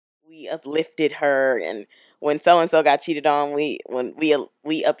we uplifted her, and when so and so got cheated on, we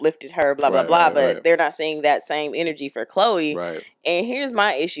uplifted her, blah blah Right, blah. right, But right. they're not seeing that same energy for Chloe. Right. And here's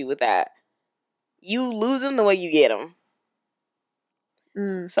my issue with that: you lose them the way you get them.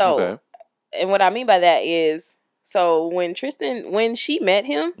 So, Okay. and what I mean by that is, so when she met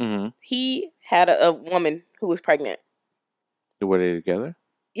him, Mm-hmm. he had a woman who was pregnant. Were they together?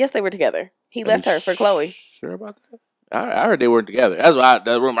 Yes, they were together. He Are left you her for Chloe. Sure about that? I heard they weren't together. That's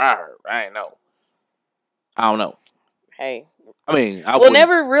the rumor I heard. I ain't know. I don't know. Hey, I mean, I we'll wouldn't-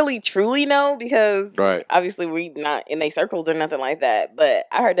 never really truly know because Right. obviously we not in their circles or nothing like that. But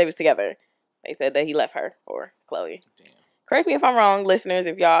I heard they was together. They said that he left her for Chloe. Damn. Correct me if I'm wrong, listeners.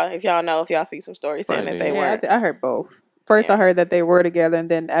 If y'all know, if y'all see some stories saying Right, that they yeah. weren't. I heard both. First, Yeah. I heard that they were together, and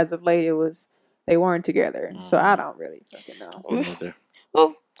then as of late, it was they weren't together. So I don't really fucking know. Wouldn't know there.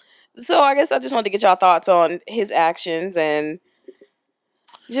 Well, so I guess I just wanted to get y'all thoughts on his actions and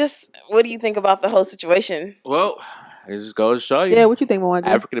just what do you think about the whole situation? Well, it just goes to show you. Yeah, what you think, Moana?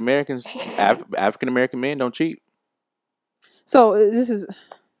 African American men don't cheat. So this is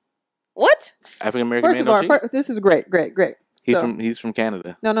What? African American first men of all, don't cheat. this is great. He's from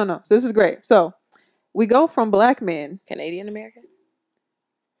Canada. No. So this is great. So we go from black men. Canadian American?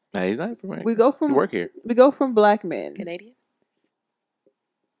 No, he's not American. We go He from work here. we go from black men. Canadian?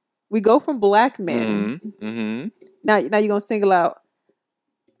 We go from black men. Mm-hmm. Mm-hmm. Now you're gonna single out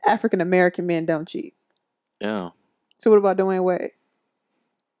African American men don't cheat. Yeah. So what about Dwayne Wade,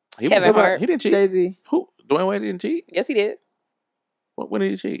 Kevin Hart. He didn't cheat. Jay Z? Who? Dwayne Wade didn't cheat. Yes, he did. When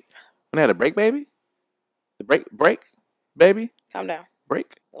did he cheat? When they had a break, baby. The break, baby, Calm down.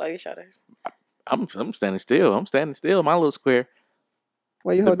 break. Lower your shoulders. I'm standing still. I'm standing still. My little square.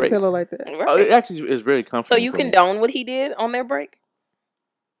 Why you The hold the break. pillow like that? Oh, it actually is very comfortable. So you for me. condone what he did on their break?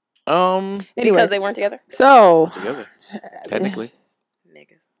 Anyway, Because they weren't together? so together. Technically,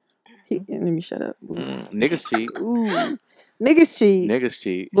 Niggas. let me shut up. niggas cheat. Ooh. Niggas cheat. Niggas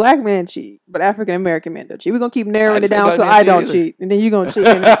cheat. Black men cheat, but African American men don't cheat. We're gonna keep narrowing I it down didn't say so black I men don't cheat either. cheat, and then you're gonna cheat.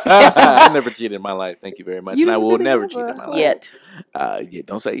 I never cheated in my life. Thank you very much. You And I didn't will really never have cheat in a- my life. Yet. Yeah,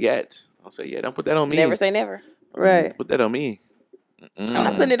 don't say yet. Don't say yet. Don't put that on me. Never say never. Right. Put that on me. I'm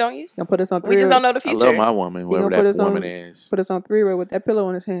not putting it on you. Gonna put us on We three. just don't know the I future. love my woman, gonna whoever put that us on- woman is. Put us on three-way with that pillow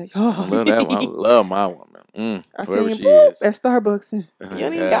in his hand. I love that one. I love my woman. I Whoever seen she boop is. at Starbucks. And You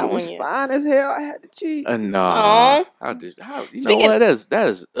don't even Yeah. got it one was yet. fine as hell. I had to cheat. No. Aw. How you know Speaking- what? That is that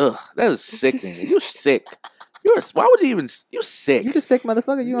is sickening. You're sick. Why would you even? You're sick. You the sick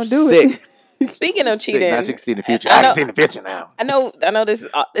motherfucker. You You're gonna do sick. it? Speaking of Sick. cheating, Not you can see in the future. I I know- can see in the future now. I know this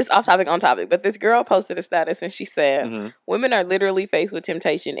is off topic, on topic, but this girl posted a status and she said, Mhm. women are literally faced with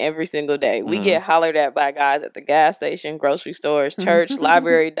temptation every single day. We Mhm. get hollered at by guys at the gas station, grocery stores, church,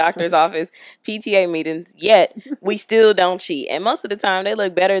 library, doctor's office, PTA meetings, yet we still don't cheat. And most of the time, they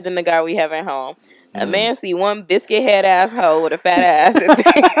look better than the guy we have at home. A man see one biscuit head asshole with a fat ass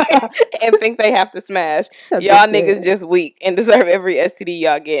and think they have to smash. Except Y'all biscuit. niggas just weak and deserve every STD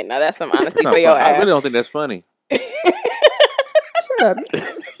y'all get. Now that's some honesty No, for your I ass. really don't think that's funny. Shut up.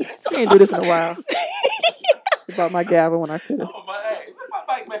 We ain't do this in a while. It's about my gavel when I could have. Oh my! Hey, put my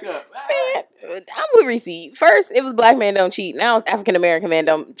bike back up. Man, I'm with Reese. First, it was black men don't cheat. Now it's African American men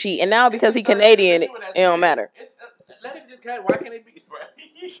don't cheat. And now because he Canadian, it don't matter. Let him just. Why can't it be?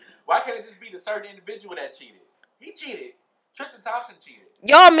 Why can't it just be the certain individual that cheated? He cheated. Tristan Thompson cheated.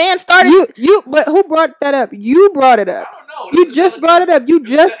 Y'all man started. But who brought that up? You brought it up. I don't know. You just brought it up. You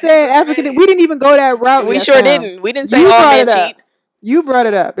just said African. We didn't even go that route. we that sure time. didn't. We didn't say You all brought men it up. cheat. You brought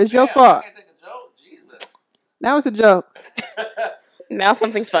it up. It's your fault. I can't take a joke. Jesus. Now it's a joke. Now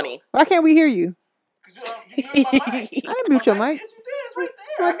something's funny. Why can't we hear you? You muted my mic. I didn't mute your mic. Yes, you did. It's right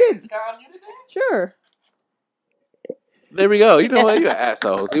No, there. I didn't. Can I mute it then? Sure. There we go. You know what? You're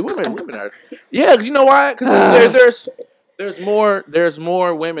assholes. See, women are. Yeah, you know why? Because there's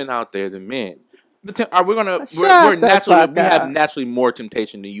more women out there than men. We're Shut the naturally fuck we have up. naturally more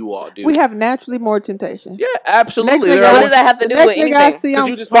temptation than you all do. We have naturally more temptation. Yeah, absolutely. Next There nigga, are What does that have to do with next nigga I anything? see, Because I'm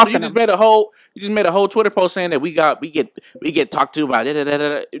you just fucking him. made a whole Twitter post saying that we get talked to about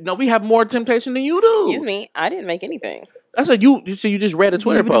it. No, we have more temptation than you do. Excuse me, I didn't make anything. That's what you just read a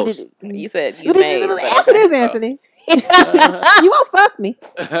Twitter post. You said you made. but After okay. this, Anthony, you won't fuck me.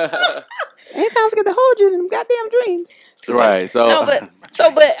 Anytime I get to hold you in them goddamn dreams. Right. So No, but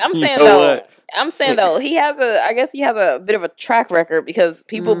I'm You saying know though. what? I'm saying though, I guess he has a bit of a track record because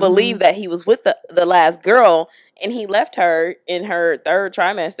people believe that he was with the last girl and he left her in her third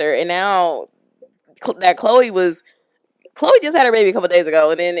trimester, and now that Chloe just had her baby a couple days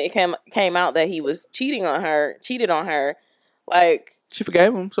ago, and then it came out that he was cheated on her. Like, she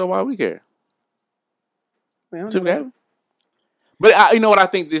forgave him, so why we care? We don't She know. forgave him. But you know what I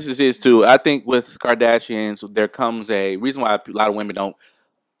think this is too. I think with Kardashians, there comes a reason why a lot of women don't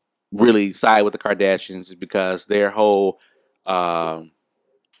really side with the Kardashians is because their whole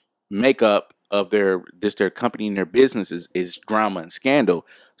makeup of their company and their business is drama and scandal.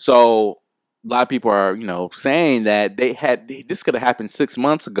 So a lot of people are saying that this could have happened 6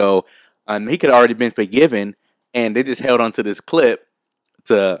 months ago, and he could have already been forgiven, and they just held on to this clip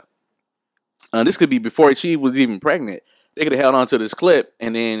to. This could be before she was even pregnant. They could have held on to this clip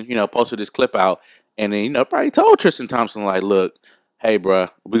and then posted this clip out, and then probably told Tristan Thompson like, look. Hey, bruh,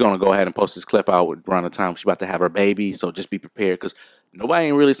 we're going to go ahead and post this clip out around the time she's about to have her baby, so just be prepared, because nobody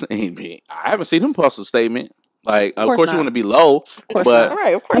ain't really seen. I haven't seen him post a statement. Like, of course you want to be low, but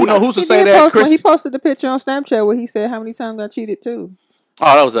right, of course who's to say that? When he posted the picture on Snapchat where he said how many times I cheated too.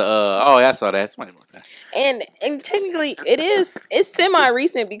 Oh, that was I saw that. Somebody wrote that. And technically, it's semi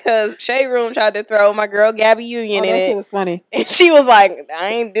recent because Shade Room tried to throw my girl Gabby Union in that it. shit was funny. And she was like,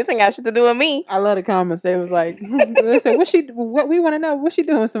 this ain't got shit to do with me. I love the comments. They was like, they said, what we want to know, what's she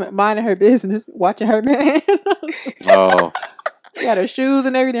doing? Some minding her business, watching her man. Oh. She had her shoes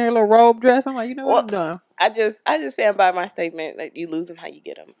and everything, her little robe dress. I'm like, you know what I'm doing? I just stand by my statement that you lose them how you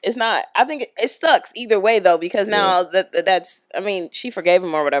get them. It's not. I think it sucks either way though, because now that's. I mean, she forgave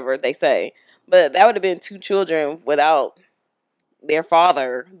him or whatever they say, but that would have been 2 children without their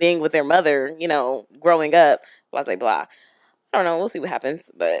father being with their mother. Growing up, blah blah blah. I don't know. We'll see what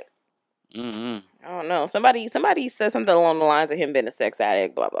happens, but I don't know. Somebody said something along the lines of him being a sex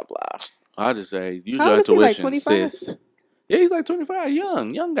addict. Blah blah blah. I just say use How your old is he, like, intuition, 25? sis. Yeah, he's like 25,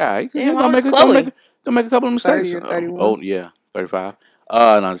 young guy. He's Damn, gonna make a couple of mistakes. 30 or 31. Oh yeah, 35. No,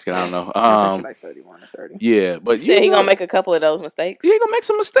 I'm just kidding. I don't know. I think she like 31 or 30. Yeah, but He said he gonna make a couple of those mistakes. He gonna make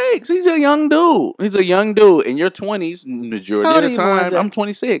some mistakes. He's a young dude. In your 20s, majority How of old are the you, time. Mojo? I'm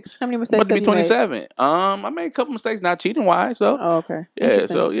 26. How many I'm mistakes about to have be you made? 27. I made a couple mistakes, not cheating wise. So Oh, okay. yeah,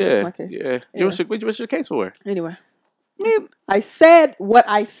 Interesting. so yeah, That's my case. yeah. Anyway. What's your case for? Anyway, Man, I said what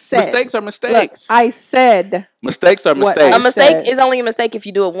I said. mistakes are Look, mistakes. I said Mistakes are what mistakes. A mistake said. is only a mistake if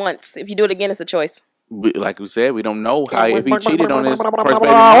you do it once. If you do it again, it's a choice. Like we said, we don't know how if he cheated on his first baby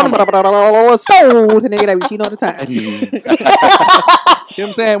mama. Sold, and they gotta be cheating all the time. You know what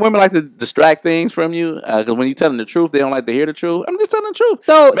I'm saying? Women like to distract things from you because when you tell them the truth, they don't like to hear the truth. I'm just telling the truth.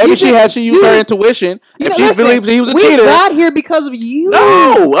 So Maybe she used her intuition. If she listen, believes he was a we cheater, got here because of you.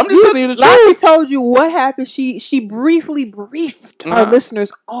 no, I'm just telling you the truth. Larry told you what happened. She briefly briefed our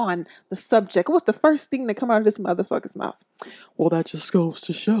listeners on the subject. What's the first thing that come out of this motherfucker's mouth? Well, that just goes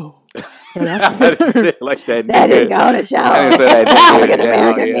to show. Like that. That is going to show. I didn't say that. African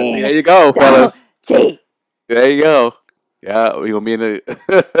American Yeah. men. There you go, fellas. Cheat. There you go. Yeah, we gonna be in the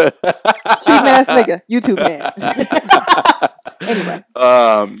Cheating ass nigga. YouTube man. Anyway.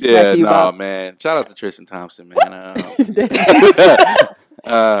 Yeah, Back to you, Bob. man. Shout out to Tristan Thompson, man.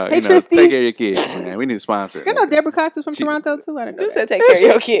 Hey, Tristy. Take care of your kids, man. We need a sponsor. You know Deborah Cox was from Toronto too? I didn't know You that. said take care of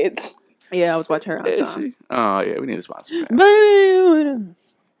your kids. Yeah, I was watching her on Is song. she? Oh yeah, we need a sponsor. Man.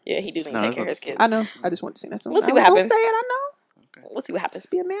 Yeah, he do need to No, take it's care of not- his kids. I know. I just wanted to sing that song. We'll see I what was gonna happens. Say it, I know. We'll see what happens.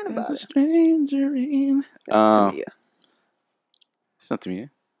 Be a man about It's a it. stranger in. That's Tamia. It's not to me.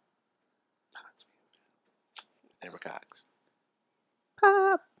 Deborah Cox.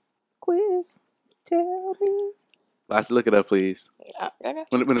 Pop quiz. Tell me. Let's look it up, please. I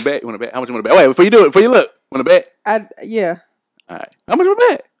got Want to bet? Want to bet? How much you want to bet? Wait, before you do it, before you look, want to bet? Yeah. All right. How much you want to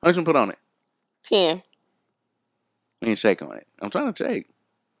bet? How much you want to put on it? 10. We ain't shake on it. I'm trying to shake.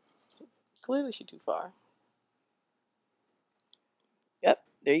 Clearly, she too far. Yep,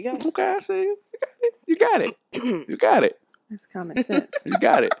 there you go. Okay, I see you. You got it. You got it. That's common sense. You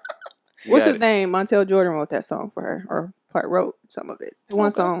got it. You What's got his it. name? Montel Jordan wrote that song for her, or wrote some of it. The one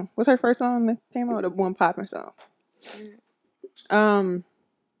Okay. song. What's her first song that came out? The one popping song.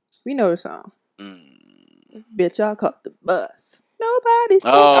 We know the song. Bitch, I caught the bus. Nobody's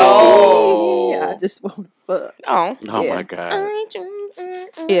Oh. I just want to fuck. Oh. Oh Yeah. my God. I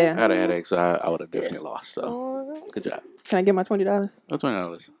Yeah. had a headache, so I would have definitely lost. So good job. Can I get my $20? That's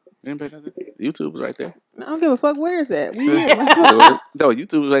 $20. You didn't pay nothing. YouTube was right there. I don't give a fuck. Where is that? We here. No,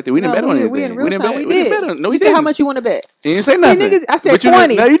 YouTube was right there. We didn't No, bet on anything. we in real didn't time. bet. We didn't did. bet on. No, we You said didn't. how much you want to bet? You didn't say See, nothing. niggas, I said But you 20.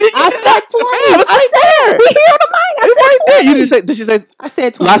 didn't. No, you didn't. I said 20. It was I right said, there. we here on the mic. I It's said right 20. there. You didn't say. Did she say? I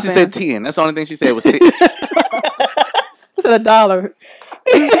said 20. Lassie fam. said 10. That's the only thing she said was 10. I said $1.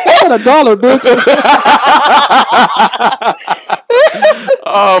 I said $1, bitch.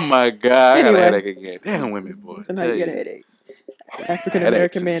 Oh my God! I got Anyway. a headache again. Damn women, boy. So now you get a headache. African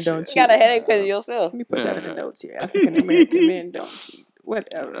Headaches American and men don't shit. You cheat. got a headache because of yourself. Let me put that in the notes here. African American men don't cheat.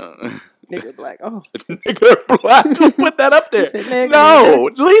 Whatever. Nigga black. Oh. Nigga black. Who put that up there? No,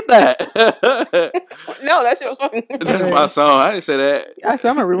 delete that. No, that shit was funny. That's my song. I didn't say that. I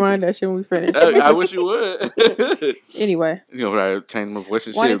swear I'm gonna rewind that shit when we finish. I wish you would. Anyway. You know, I change my voice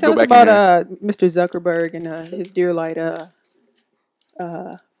and Why don't you shit. tell Go us back about Mr. Zuckerberg and his Dear Light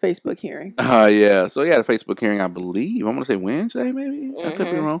Facebook hearing? Yeah. So yeah, the Facebook hearing, I believe. I'm gonna say Wednesday, maybe. I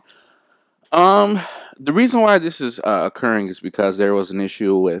could be wrong. The reason why this is occurring is because there was an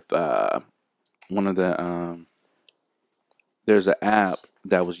issue with one of the there's an app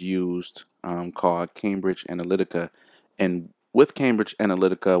that was used called Cambridge Analytica, and with Cambridge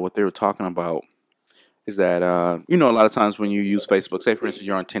Analytica, what they were talking about is that you know, a lot of times when you use Facebook, say for instance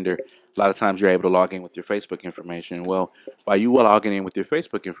you're on Tinder, a lot of times you're able to log in with your Facebook information. Well, by you logging in with your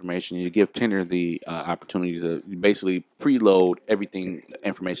Facebook information, you give Tinder the opportunity to basically preload everything,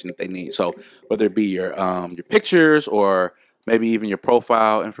 information that they need. So whether it be your pictures or maybe even your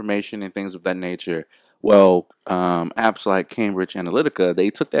profile information and things of that nature. Well, apps like Cambridge Analytica, they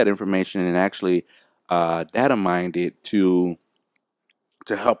took that information and actually data mined it to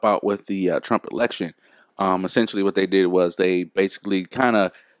help out with the Trump election. Essentially, what they did was they basically kind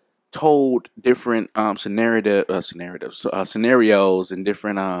of told different scenarios and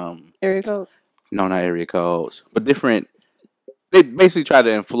different Area codes? no, not area codes, but different. They basically try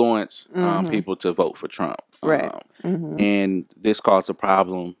to influence people to vote for Trump, Right. And this caused a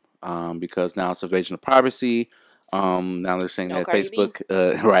problem because now it's invasion of privacy. Now they're saying that Cardi B.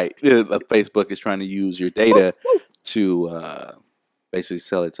 Facebook, right? Facebook is trying to use your data to basically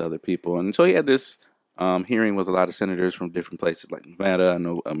sell it to other people, and so he had this hearing with a lot of senators from different places like Nevada. I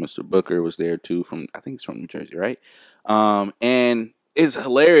know Mr. Booker was there too, I think he's from New Jersey, right? And it's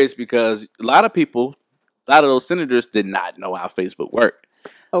hilarious because a lot of those senators did not know how Facebook worked.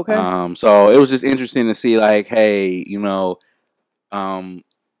 Okay. So it was just interesting to see, like, hey, you know,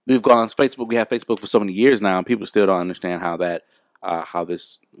 we've gone on Facebook. We have Facebook for so many years now, and people still don't understand how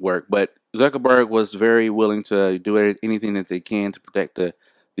this worked. But Zuckerberg was very willing to do anything that they can to protect the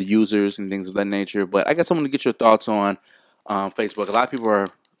users and things of that nature. But I guess I want to get your thoughts on Facebook. A lot of people are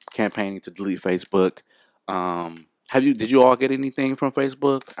campaigning to delete Facebook. Did you all get anything from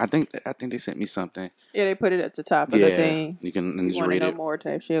Facebook? I think they sent me something. Yeah, they put it at the top of the thing. You can If just you read know it. more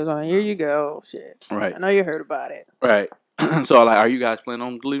type shit. It was on, here you go. Shit. Right. I know you heard about it. Right. So, like, are you guys planning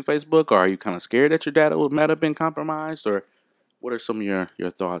on deleting Facebook, or are you kind of scared that your data might have been compromised, or what are some of your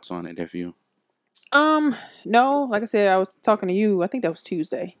thoughts on it, if you? No, like I said, I was talking to you. I think that was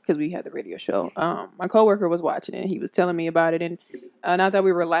Tuesday because we had the radio show. My coworker was watching it. And he was telling me about it, and not that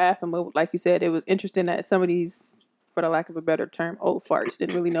we were laughing, but like you said, it was interesting that some of these, for the lack of a better term, old farts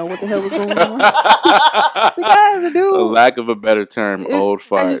didn't really know what the hell was going on. Because the dude, for lack of a better term, old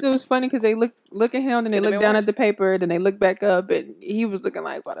farts. It was funny because they look at him, and they look down at the paper, then they look back up, and he was looking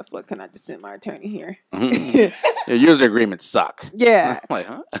like, "Why the fuck can I just send my attorney here?" Your user agreements suck. Yeah. I'm like,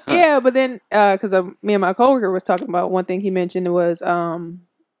 huh? Yeah, but then because me and my coworker was talking about, one thing he mentioned was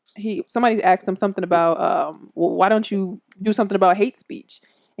somebody asked him something about well, why don't you do something about hate speech?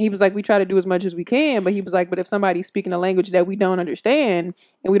 And he was like, we try to do as much as we can, but he was like, but if somebody's speaking a language that we don't understand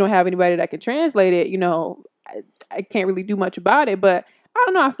and we don't have anybody that can translate it, you know, I can't really do much about it. But I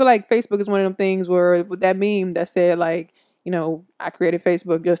don't know, I feel like Facebook is one of them things where, with that meme that said, like, you know, I created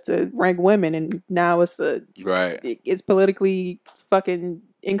Facebook just to rank women, and now it's it's politically fucking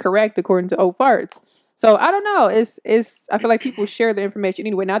incorrect according to old farts. So I don't know. I feel like people share the information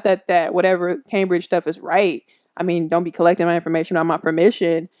anyway. Not that whatever Cambridge stuff is right. I mean, don't be collecting my information without my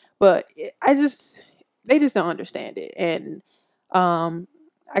permission. But they just don't understand it, and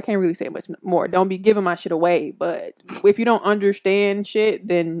I can't really say much more. Don't be giving my shit away. But if you don't understand shit,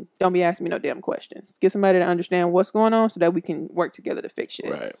 then don't be asking me no damn questions. Get somebody to understand what's going on so that we can work together to fix shit.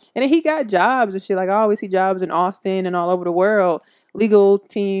 Right. And then he got jobs and shit. Like, I always see jobs in Austin and all over the world. Legal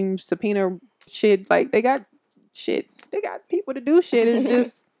teams, subpoena shit. Like, they got shit. They got people to do shit.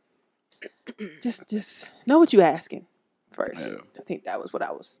 It's just know what you asking first. Yeah. I think that was what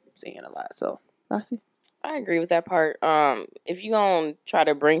I was seeing a lot. So, Lassie? I agree with that part. If you're going to try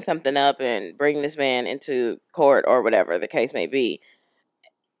to bring something up and bring this man into court or whatever the case may be,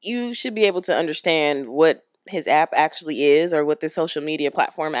 you should be able to understand what his app actually is or what this social media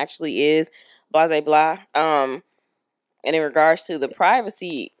platform actually is, blah, blah, blah. And in regards to the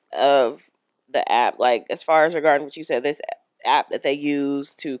privacy of the app, like as far as regarding what you said, this app that they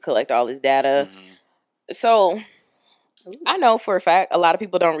use to collect all his data. Mm-hmm. So I know for a fact a lot of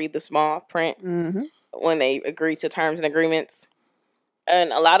people don't read the small print. Mm-hmm. When they agree to terms and agreements.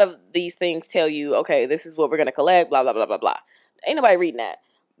 And a lot of these things tell you, okay, this is what we're going to collect, blah, blah, blah, blah, blah. Ain't nobody reading that.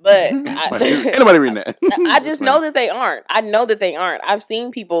 But Ain't nobody reading that. I just know that they aren't. I know that they aren't. I've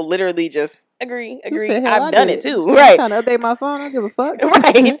seen people literally just agree. said, "Hell, I I've done did it too. I'm Right. trying to update my phone. I don't give a fuck.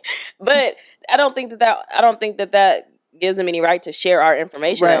 Right. But I don't think that gives them any right to share our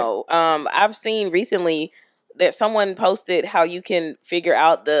information Right. though. I've seen recently that someone posted how you can figure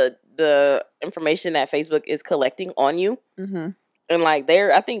out the information that Facebook is collecting on you. Mm-hmm. And like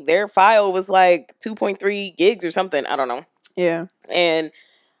I think their file was like 2.3 gigs or something. I don't know. Yeah. And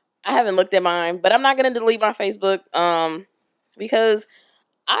I haven't looked at mine, but I'm not gonna delete my Facebook because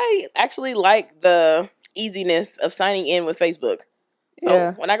I actually like the easiness of signing in with Facebook. So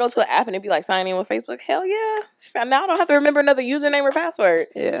Yeah. when I go to an app and it'd be like signing in with Facebook, hell yeah. Now I don't have to remember another username or password.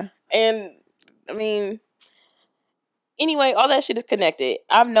 Yeah. And I mean, anyway, all that shit is connected.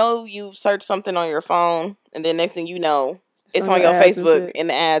 I know you've searched something on your phone, and then next thing you know, it's on your ads and Facebook shit. and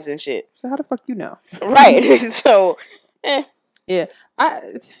the ads and shit. So how the fuck you know? Right. So, Yeah.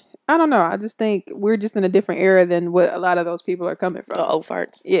 I don't know. I just think we're just in a different era than what a lot of those people are coming from. the old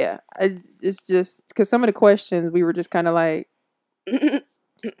farts. Yeah. It's just because some of the questions we were just kind of like,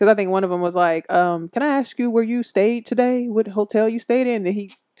 because I think one of them was like, can I ask you where you stayed today? What hotel you stayed in? And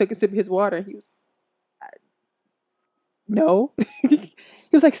he took a sip of his water and he was, no. He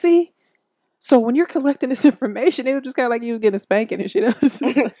was like, see? So when you're collecting this information, it was just kind of like you was getting a spanking and shit.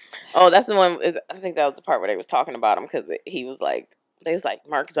 Oh, that's the one. I think that was the part where they was talking about him because he was like, they was like,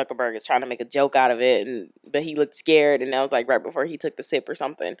 Mark Zuckerberg is trying to make a joke out of it, but he looked scared, and that was like right before he took the sip or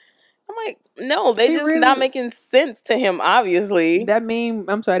something. I'm like, no, they just not making sense to him, obviously. That meme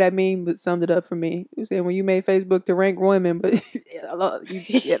summed it up for me. You saying when you made Facebook to rank women, but you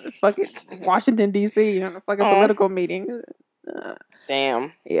had the fucking Washington D.C. on a fucking political meeting.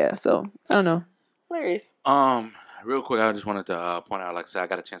 Damn. Yeah, so I don't know. Hilarious. Real quick, I just wanted to point out, like I said, I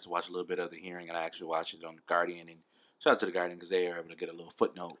got a chance to watch a little bit of the hearing, and I actually watched it on the Guardian. And shout out to the Guardian because they were able to get a little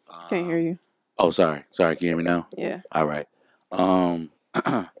footnote. Can't hear you. Oh, sorry. Can you hear me now? Yeah. All right.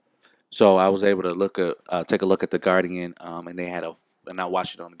 So I was able to take a look at the Guardian, and they had and I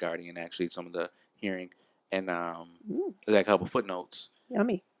watched it on the Guardian actually, some of the hearing, and they had a couple footnotes.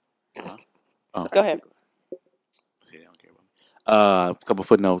 Yummy. Go ahead. See, they don't care about me. A couple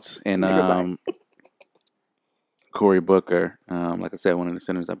footnotes, and Cory Booker, like I said, one of the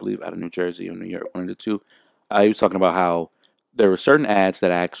senators, I believe, out of New Jersey or New York, one of the two. He was talking about how there were certain ads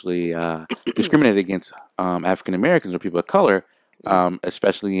that actually discriminated against African Americans or people of color,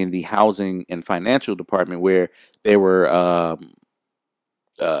 especially in the housing and financial department, where they were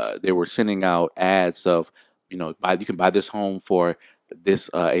sending out ads of, you can buy this home for this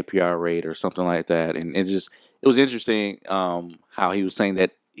APR rate or something like that, and it was interesting how he was saying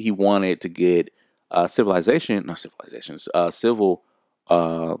that he wanted to get civil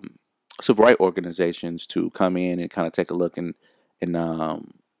right organizations to come in and kind of take a look and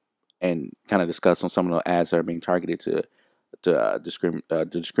kind of discuss on some of the ads that are being targeted to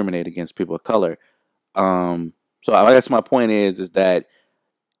discriminate against people of color. So I guess my point is that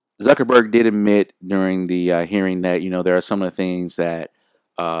Zuckerberg did admit during the hearing that there are some of the things that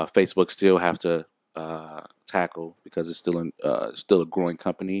Facebook still have to tackle because it's still a growing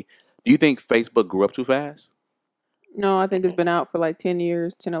company. Do you think Facebook grew up too fast? No, I think it's been out for like 10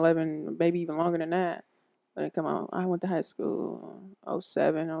 years, 10, 11, maybe even longer than that. When it come out, I went to high school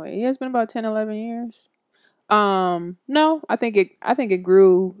 07, 08. Yeah, it's been about 10, 11 years. No, I think it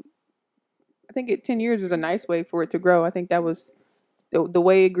grew. I think 10 years is a nice way for it to grow. I think that was the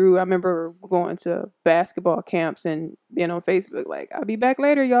way it grew. I remember going to basketball camps and being on Facebook, like, I'll be back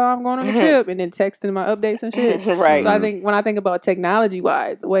later, y'all. I'm going on a trip, and then texting my updates and shit. Right. So I think when I think about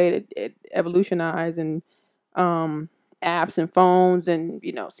technology-wise, the way it evolutionized and apps and phones and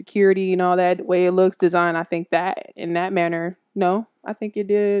security and all that, the way it looks, design, I think that in that manner, no, I think it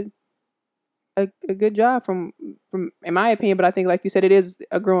did a good job from in my opinion. But I think, like you said, it is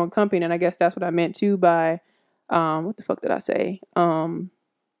a growing company, and I guess that's what I meant too by what the fuck did I say? I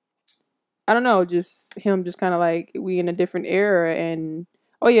don't know, just him just kind of like we in a different era. And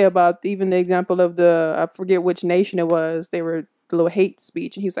about even the example of I forget which nation it was, they were the little hate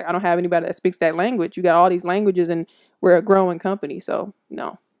speech, and he was like, I don't have anybody that speaks that language. You got all these languages and we're a growing company. So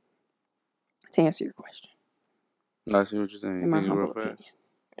no, to answer your question, I see what you're saying. in my humble opinion.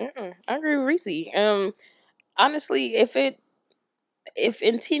 I agree with Reese. Honestly, if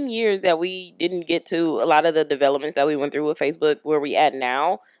in 10 years that we didn't get to a lot of the developments that we went through with Facebook where we at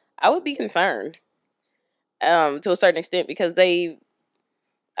now, I would be concerned to a certain extent, because I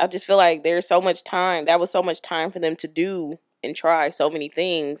just feel like there's so much time. That was so much time for them to do and try so many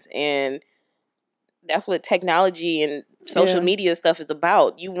things. And that's what technology and social media stuff is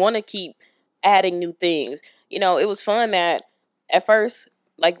about. You want to keep adding new things. It was fun that at first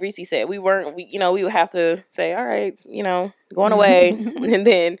like Reese said, we would have to say, all right, going away, and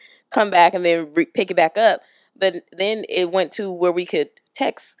then come back and then pick it back up. But then it went to where we could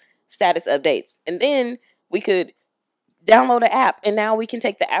text status updates, and then we could download an app, and now we can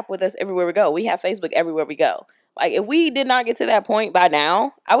take the app with us everywhere we go. We have Facebook everywhere we go. Like, if we did not get to that point by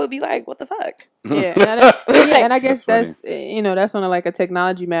now, I would be like, what the fuck? Yeah, and I guess that's that's on like a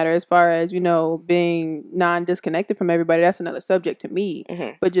technology matter as far as, being non-disconnected from everybody. That's another subject to me.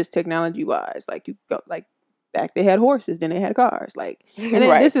 Mhm. But just technology wise, like, you go, like, back they had horses, then they had cars. Like, and then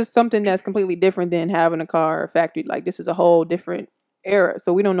Right. this is something that's completely different than having a car or factory. Like, this is a whole different era.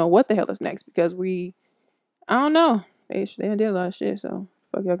 So we don't know what the hell is next because I don't know. They did a lot of shit, so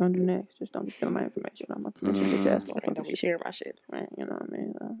fuck y'all gonna do next? Just don't be stealing my information on my permission, bitch ass Don't motherfucker. be sharing my shit. Right, you know what I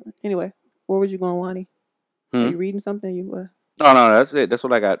mean? Anyway, where was you going, Wani? Are you reading something? No, that's it. That's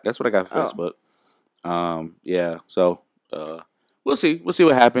what I got. That's what I got for Oh. Facebook. Yeah. So, we'll see. We'll see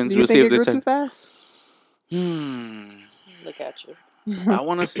what happens. Do you We'll think see it grew too fast? Look at you. I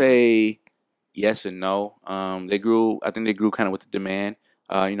want to say yes and no. They grew. I think they grew kind of with the demand.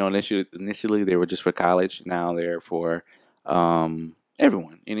 Initially they were just for college. Now they're for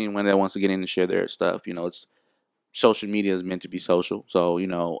everyone, anyone that wants to get in and share their stuff. It's social media is meant to be social. So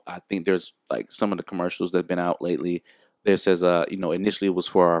I think there's like some of the commercials that've been out lately. There says, initially it was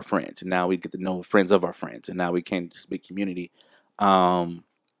for our friends, and now we get to know friends of our friends, and now we can just be community. But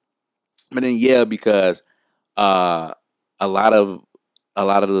then because a lot of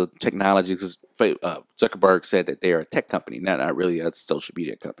the technology, because Zuckerberg said that they are a tech company, not really a social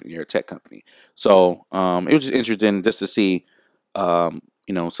media company. They're a tech company. So it was just interesting just to see, some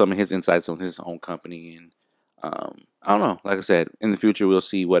of his insights on his own company, and I don't know. Like I said, in the future we'll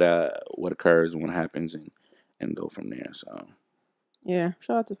see what occurs and what happens, and go from there. So Yeah,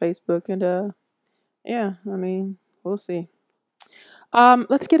 shout out to Facebook, and yeah, I mean, we'll see.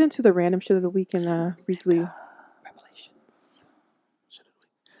 Let's get into the random shit of the week and weekly revelations.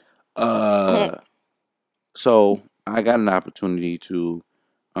 So I got an opportunity to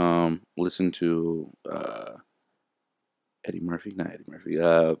listen to Eddie Murphy,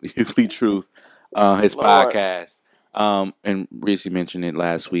 Weekly Truth, his Lord. podcast. And Reese mentioned it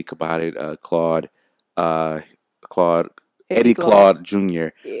last week about it. Eddie Claude Jr.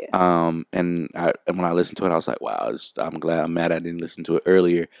 Yeah. And when I listened to it, I was like, wow, I'm mad I didn't listen to it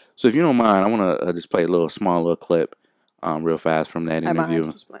earlier. So if you don't mind, I want to just play a small little clip, real fast from that I mind,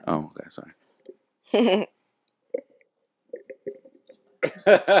 interview. just playing. Oh, okay, sorry.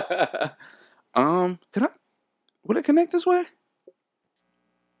 Would it connect this way?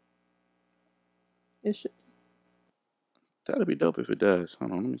 It should. That'd be dope if it does.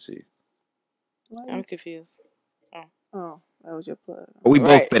 Hold on, let me see. I'm confused. Oh, that was your plug. We both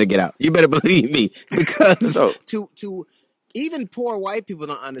Right. better get out. You better believe me, because So- to even poor white people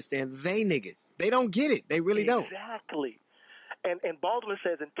don't understand they niggas. They don't get it. They really don't. Exactly. And Baldwin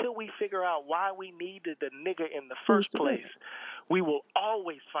says, until we figure out why we needed the nigger in the first place, we will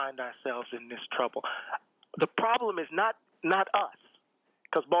always find ourselves in this trouble. The problem is not us,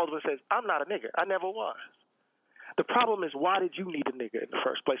 because Baldwin says, I'm not a nigger. I never was. The problem is, why did you need a nigger in the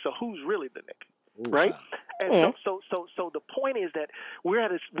first place? So who's really the nigger? Right? And so the point is that we're at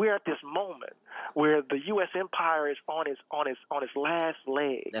this moment where the U.S. empire is on its last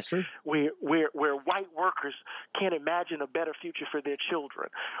leg. That's true. Where white workers can't imagine a better future for their children,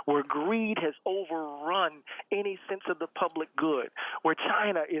 where greed has overrun any sense of the public good, where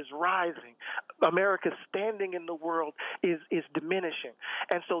China is rising, America's standing in the world is diminishing.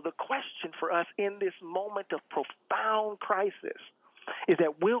 And so the question for us in this moment of profound crisis is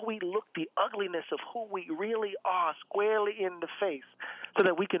that will we look the ugliness of who we really are squarely in the face so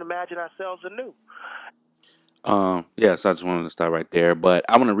that we can imagine ourselves anew? Yes, I just wanted to stop right there, but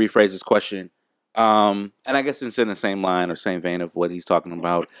I want to rephrase this question. And I guess it's in the same line or same vein of what he's talking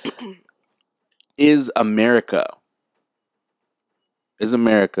about. Is America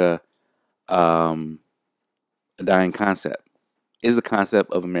a dying concept? Is the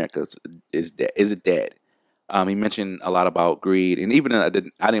concept of America is it dead? He mentioned a lot about greed, and even I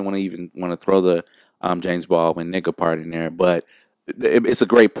didn't want to throw the James Baldwin nigga part in there, but it's a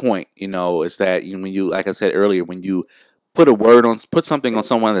great point. It's that when you, like I said earlier, when you put something on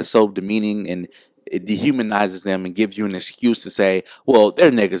someone that's so demeaning and it dehumanizes them and gives you an excuse to say, well, they're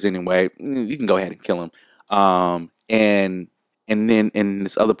niggas anyway, you can go ahead and kill them. And then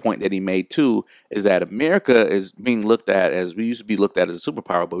this other point that he made too is that America is being looked at as, we used to be looked at as a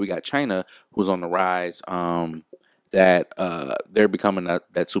superpower, but we got China who's on the rise. That they're becoming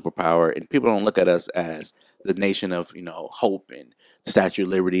that superpower, and people don't look at us as the nation of hope and the Statue of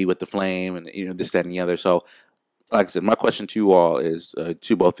Liberty with the flame and this, that, and the other. So like I said, my question to you all is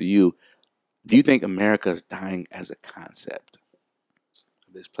to both of you: do you think America is dying as a concept?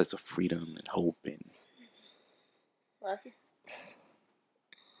 This place of freedom and hope and. Lassie?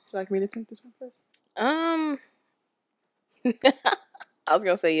 Would you like me to take this one first? I was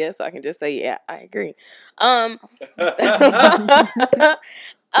gonna say yes, so I can just say yeah, I agree. Yeah,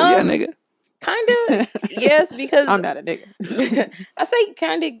 nigga. Kind of yes, because I'm not a nigga. I say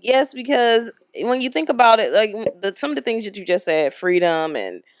kind of yes because when you think about it, like some of the things that you just said, freedom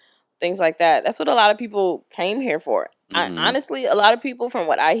and things like that, that's what a lot of people came here for. Honestly, a lot of people, from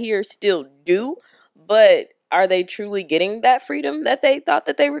what I hear, still do, but are they truly getting that freedom that they thought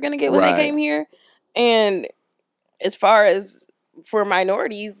that they were going to get when they came here? And as far as for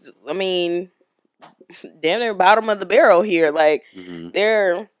minorities, I mean, damn near bottom of the barrel here. Like,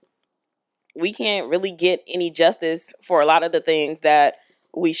 we can't really get any justice for a lot of the things that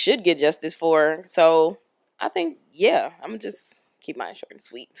we should get justice for. So I think, yeah, I'm just keep mine short and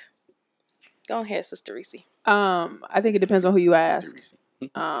sweet. Go ahead, Sister Reese. I think it depends on who you ask.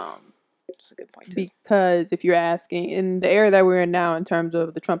 That's a good point too. Because if you're asking in the era that we're in now, in terms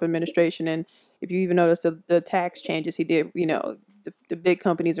of the Trump administration, and if you even notice the tax changes he did, you know, the big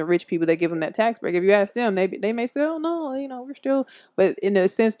companies and rich people that give them that tax break. If you ask them, they may say, "Oh no, you know, we're still," but in a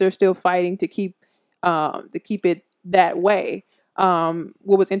sense, they're still fighting to keep it that way. What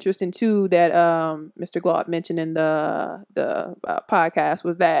was interesting too that Mr. Glaude mentioned in the podcast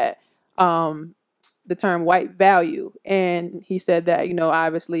was that the term white value, and he said that, you know,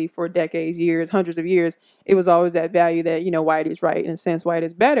 obviously for decades, years, hundreds of years, it was always that value that, you know, white is right, in a sense, white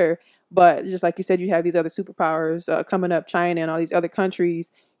is better. But just like you said, you have these other superpowers coming up, China and all these other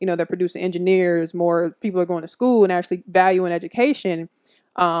countries, you know, they're producing engineers, more people are going to school and actually valuing education.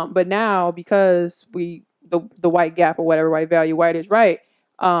 But now, because the white gap or whatever, white value, white is right,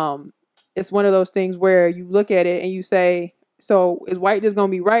 it's one of those things where you look at it and you say, so is white just going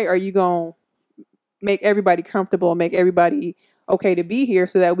to be right? Or are you going to make everybody comfortable, make everybody okay to be here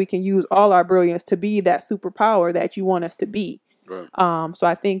so that we can use all our brilliance to be that superpower that you want us to be? Right. So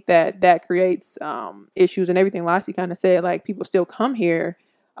I think that creates issues, and everything Lassie kind of said, like, people still come here.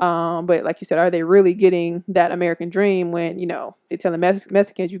 But like you said, are they really getting that American dream when, you know, they tell the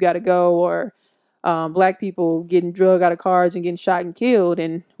Mexicans you got to go, or black people getting drugged out of cars and getting shot and killed?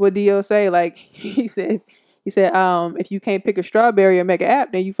 And what Dio say? Like, he said, if you can't pick a strawberry or make an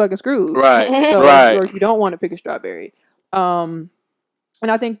app, then you fucking screwed. Right. So, right. or if you don't want to pick a strawberry. And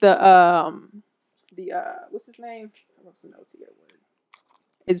I think the what's his name? I wrote some notes here.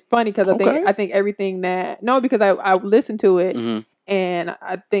 It's funny because I think everything that, no, because I listened to it, and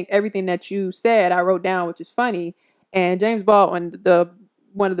I think everything that you said I wrote down, which is funny. And James Baldwin,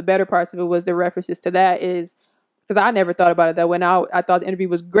 one of the better parts of it was the references to that, is because I never thought about it that way. Now I thought the interview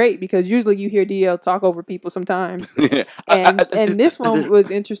was great, because usually you hear DL talk over people sometimes. and this one was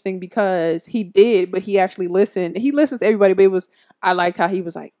interesting because he did, but he actually listened. He listens to everybody, but I liked how he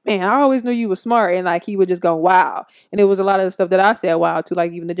was like, man, I always knew you were smart. And like, he would just go, wow. And it was a lot of the stuff that I said, wow, too.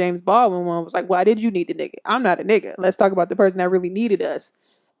 Like even the James Baldwin one was like, why did you need the nigga? I'm not a nigga. Let's talk about the person that really needed us.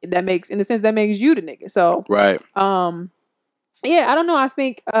 That makes you the nigga. So, right. Yeah, I don't know. I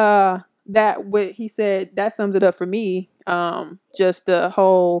think, that what he said, that sums it up for me. Just the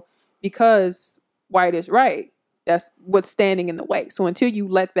whole, because white is right, that's what's standing in the way. So until you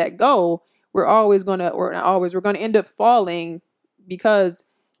let that go, we're gonna end up falling, because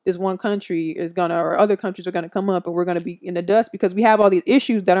this one country or other countries are gonna come up, and we're gonna be in the dust because we have all these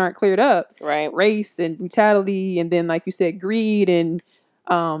issues that aren't cleared up. Right. Race and brutality, and then like you said, greed and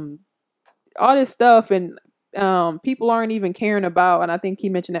all this stuff, and people aren't even caring about, and I think he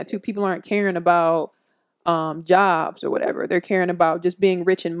mentioned that too, people aren't caring about jobs or whatever. They're caring about just being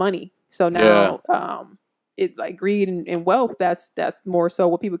rich and money. So now it's like greed and wealth, that's more so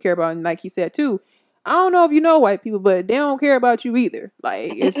what people care about. And like he said too, I don't know if you know white people, but they don't care about you either.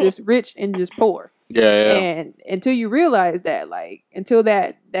 Like, it's just rich and just poor. Yeah. And until you realize that, like, until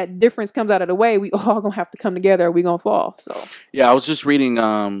that difference comes out of the way, we all gonna have to come together, or we gonna fall. So yeah, I was just reading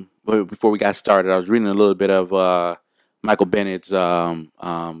before we got started, I was reading a little bit of Michael Bennett's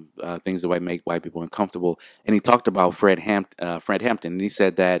things that make white people uncomfortable, and he talked about Fred Hampton, and he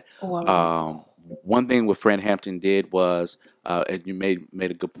said that one thing what Fred Hampton did was, and you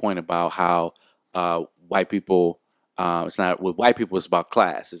made a good point about how white people. It's not with white people. It's about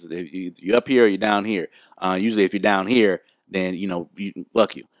class. You're up here or you're down here. Usually, if you're down here, then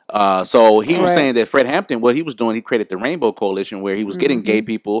fuck you. So he was saying that Fred Hampton, what he was doing, he created the Rainbow Coalition, where he was getting gay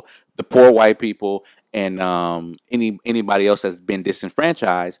people, the poor white people, and anybody else that's been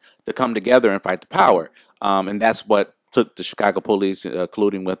disenfranchised to come together and fight the power. And that's what took the Chicago police,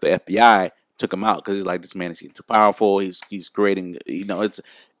 colluding with the FBI, took him out because he's like, this man is getting too powerful. He's creating, he's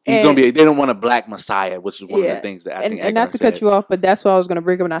gonna be. They don't want a black messiah, which is one of the things that I think. And not to cut you off, but that's what I was going to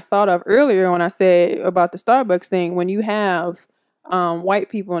bring up, and I thought of earlier when I said about the Starbucks thing. When you have white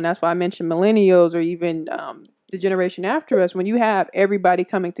people, and that's why I mentioned millennials or even the generation after us, when you have everybody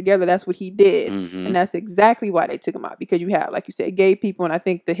coming together, that's what he did. Mm-hmm. And that's exactly why they took him out, because you have, like you said, gay people, and I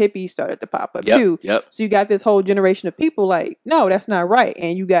think the hippies started to pop up too. Yep. So you got this whole generation of people like, no, that's not right.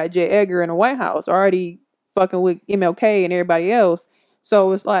 And you got J. Edgar in the White House already fucking with MLK and everybody else.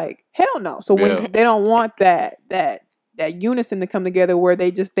 So it's like, hell no. So when they don't want that unison to come together, where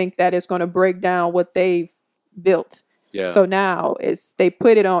they just think that it's going to break down what they've built. Yeah. So now they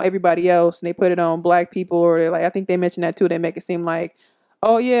put it on everybody else, and they put it on black people, or they're like, I think they mentioned that too. They make it seem like,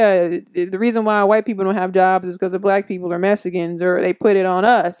 oh yeah, the reason why white people don't have jobs is because the black people are Mexicans, or they put it on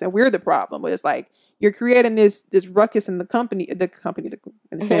us and we're the problem. But it's like, you're creating this ruckus in the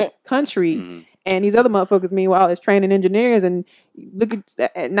in a sense, country, Mm-hmm. and these other motherfuckers, meanwhile, is training engineers. And look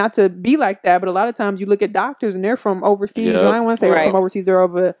at, not to be like that, but a lot of times you look at doctors and they're from overseas. Or I don't want to say from overseas, they're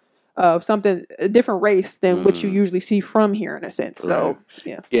over a different race than what you usually see from here, in a sense. So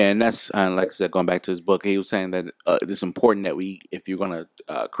yeah, and that's like I said, going back to his book, he was saying that it's important that if you're going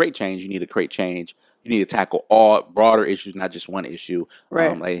to create change, you need to create change. You need to tackle all broader issues, not just one issue.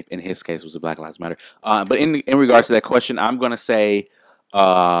 Right. Like in his case, it was the Black Lives Matter. But in regards to that question, I'm going to say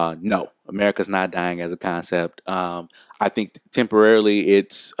no. America's not dying as a concept. I think temporarily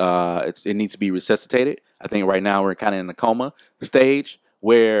it needs to be resuscitated. I think right now we're kind of in the coma stage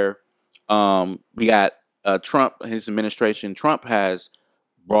where we got Trump, his administration. Trump has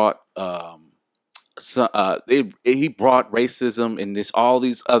brought he brought racism and all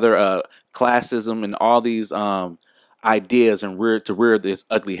these other classism and all these ideas and rear this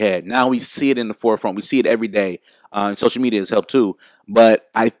ugly head. Now we see it in the forefront. We see it every day. Social media has helped too. But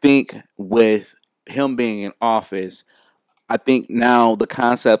I think with him being in office, I think now the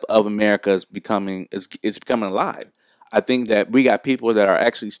concept of America is becoming alive. I think that we got people that are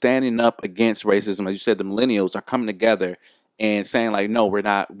actually standing up against racism. As you said, the millennials are coming together and saying like, no, we're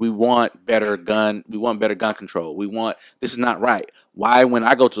not. We want better gun control. This is not right. Why, when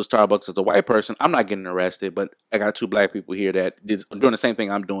I go to a Starbucks as a white person, I'm not getting arrested, but I got two black people here that are doing the same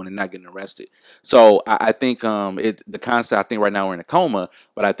thing I'm doing and not getting arrested. So I think the concept, I think right now we're in a coma,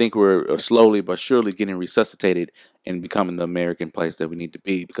 but I think we're slowly but surely getting resuscitated and becoming the American place that we need to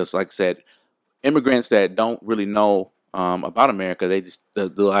be. Because like I said, immigrants that don't really know about America, they just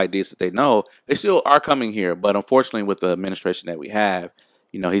the ideas that they know, they still are coming here. But unfortunately, with the administration that we have,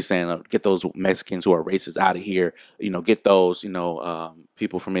 he's saying get those Mexicans who are racist out of here. Get those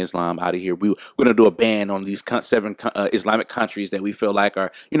people from Islam out of here. We're gonna do a ban on these 7 Islamic countries that we feel like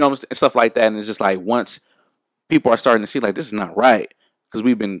are and stuff like that. And it's just like, once people are starting to see like this is not right, because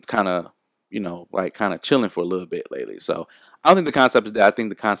we've been kind of kind of chilling for a little bit lately. So I don't think the concept is that. I think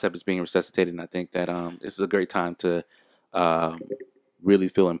the concept is being resuscitated, and I think that this is a great time to really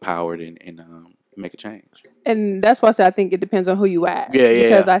feel empowered and make a change. And that's why I say I think it depends on who you ask.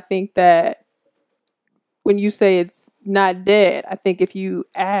 Because I think that when you say it's not dead, I think if you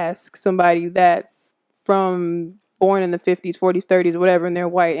ask somebody that's born in the 50s, 40s, 30s, whatever, and they're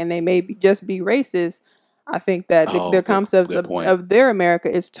white, and they may just be racist, I think that their concept of their America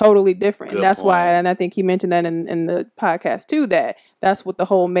is totally different. And that's why, and I think he mentioned that in the podcast too, that's what the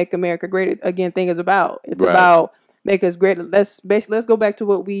whole Make America Great Again thing is about. It's about make us great. Let's go back to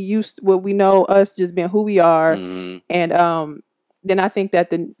what we know, us just being who we are. Mm-hmm. And then I think that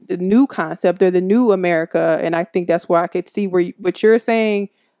the new concept, or the new America, and I think that's where I could see what you're saying,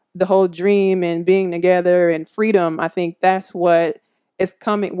 the whole dream and being together and freedom. I think that's what is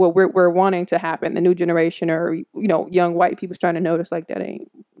coming, what we're wanting to happen. The new generation, or young white people's trying to notice like that ain't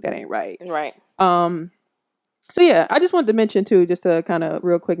right. Right. So yeah, I just wanted to mention too, just to kind of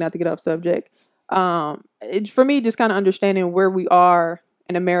real quick, not to get off subject. For me, just kind of understanding where we are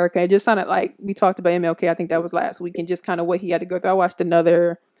in America. It just sounded like we talked about MLK. I think that was last week, and just kind of what he had to go through. I watched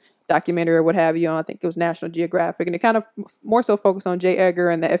another documentary or what have you on, I think it was National Geographic, and it kind of more so focused on J. Edgar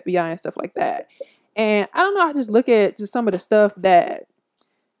and the FBI and stuff like that. And I don't know, I just look at just some of the stuff that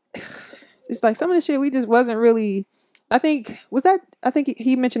just like some of the shit we just wasn't really, I think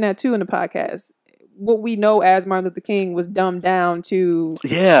he mentioned that too in the podcast. What we know as Martin Luther King was dumbed down to.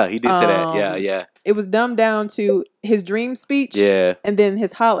 Yeah, he did say that. Yeah. It was dumbed down to his dream speech. Yeah. And then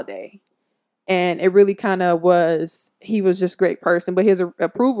his holiday. And it really kind of was, he was just a great person, but his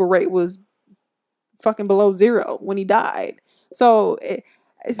approval rate was fucking below 0 when he died. So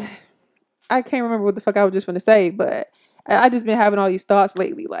I can't remember what the fuck I was just going to say, but I just been having all these thoughts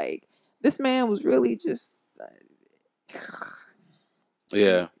lately. Like, this man was really just.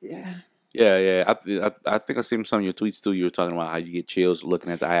 Yeah. Yeah. I think I seen some of your tweets too. You were talking about how you get chills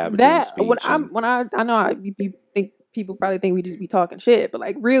looking at the I have a dream That speech. when I know you think people probably think we just be talking shit, but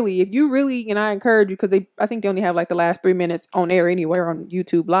like really, if you really, and I encourage you, because I think they only have like the last 3 minutes on air anywhere on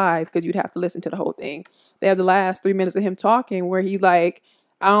YouTube live, because you'd have to listen to the whole thing. They have the last 3 minutes of him talking where he like,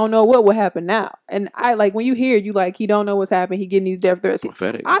 I don't know what will happen now, and I like when you hear it, you like he don't know what's happening. He getting these death threats.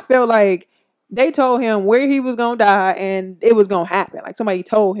 prophetic. I felt like they told him where he was gonna die and it was gonna happen. Like somebody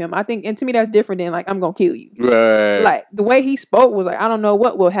told him. I think, and to me that's different than like I'm gonna kill you. Right. Like the way he spoke was like, I don't know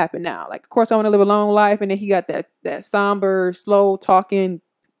what will happen now. Like, of course I want to live a long life, and then he got that somber, slow talking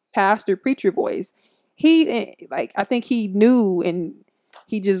pastor preacher voice. He like I think he knew, and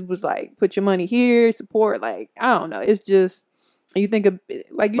he just was like, put your money here, support. Like I don't know. It's just you think of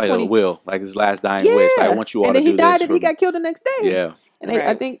like you like 20. a will, like his last dying wish. Like, I want you all and to then do he died this. and he got killed the next day. Yeah. And I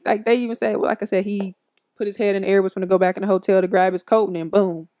Right. think like they even said, well, like I said, he put his head in the air, was going to go back in the hotel to grab his coat, and then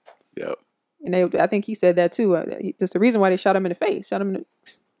boom. Yep. And I think he said that too. That's the reason why they shot him in the face, shot him in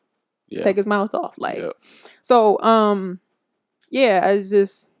Yeah. take his mouth off. Like, Yep. so, yeah, it's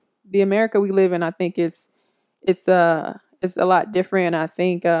just the America we live in. I think it's a lot different. I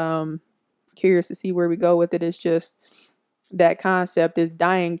think, curious to see where we go with it. It's just that concept is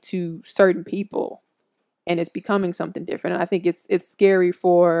dying to certain people, and it's becoming something different. And I think it's scary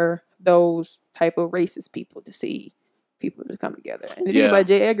for those type of racist people to see people to come together. And the dude Yeah. by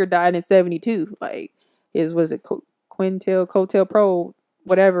J. Edgar died in 1972. Like was it Cotel Pro,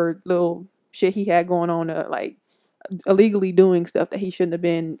 whatever little shit he had going on, like illegally doing stuff that he shouldn't have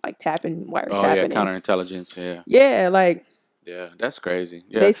been, like wiretapping. Oh yeah, counterintelligence. Yeah. Yeah, like Yeah, that's crazy.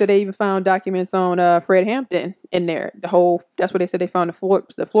 Yeah. they said they even found documents on Fred Hampton in there. That's what they said. They found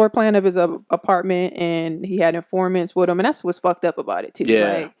the floor plan of his apartment, and he had informants with him, and that's what's fucked up about it too.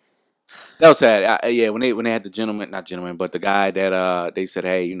 Yeah. Like, That was sad. Yeah, when they had the not gentleman, but the guy that they said,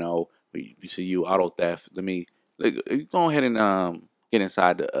 hey, we see you auto theft. Let me go ahead and get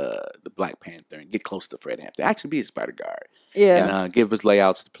inside the Black Panther and get close to Fred Hampton. Actually, be his bodyguard. yeah, And give his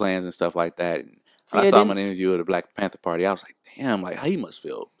layouts, the plans, and stuff like that. And when I saw him in an interview at the Black Panther party, I was like, damn, like how he must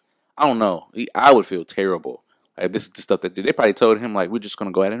feel. I don't know. I would feel terrible. Like this is the stuff that they probably told him, like, we're just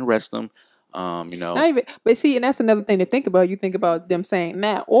gonna go ahead and arrest him. Not even, but see, and that's another thing to think about. You think about them saying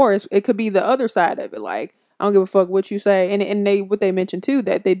that, or it could be the other side of it. Like, I don't give a fuck what you say, and what they mentioned too,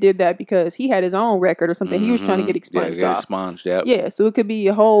 that they did that because he had his own record or something. He was trying to get expunged get off. expunged. Yep. Yeah, so it could be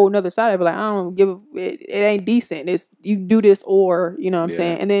a whole another side of it. Like, I don't give it ain't decent. It's you do this, or you know what I'm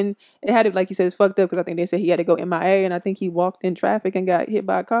saying. And then it had it, like you said, it's fucked up because I think they said he had to go MIA, and I think he walked in traffic and got hit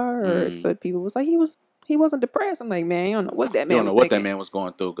by a car, or so people was like he wasn't depressed. I'm like, man, you don't know what that man. You don't know what that man was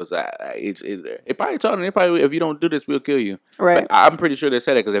going through because it probably told him, if you don't do this, we'll kill you. Right. But I'm pretty sure they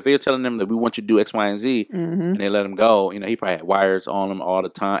said it because if they're telling them that we want you to do X, Y, and Z, and they let him go, he probably had wires on him all the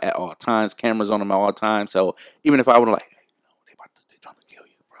time, at all times, cameras on him all the time. So even if I would have like, they trying to kill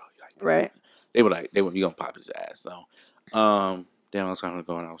you, bro. Right. They would you gonna pop his ass. So, damn, I was going to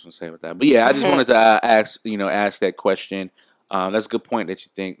go and I was going to say with that, but yeah, I just wanted to ask that question. That's a good point that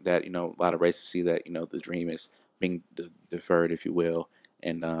you think that, a lot of racists see that, the dream is being deferred, if you will.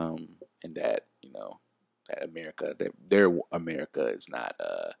 And that, that America, that their America is not,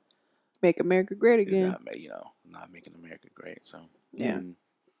 make America great again. Not making America great. So, yeah.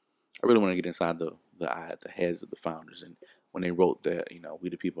 I really want to get inside the heads of the founders and when they wrote the, We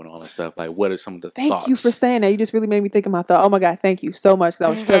the People and all that stuff. Like, what are some of the thoughts? Thank you for saying that. You just really made me think of my thought. Oh my God, thank you so much because I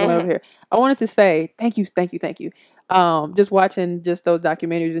was struggling over here. I wanted to say thank you. Just watching just those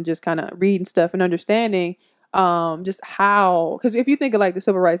documentaries and just kind of reading stuff and understanding just how, because if you think of like the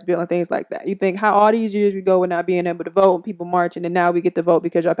Civil Rights Bill and things like that, you think how all these years we go with not being able to vote and people marching, and now we get to vote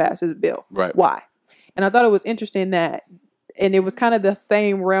because y'all passed this bill. Right. Why? And I thought it was interesting that, and it was kind of the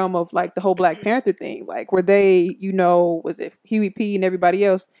same realm of like the whole Black Panther thing, like where they, was it Huey P and everybody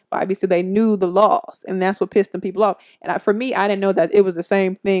else, but obviously they knew the laws, and that's what pissed them people off. And for me, I didn't know that it was the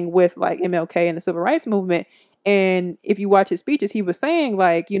same thing with like MLK and the Civil Rights Movement. And if you watch his speeches, he was saying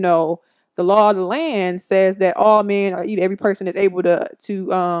like, the law of the land says that all men, or every person is able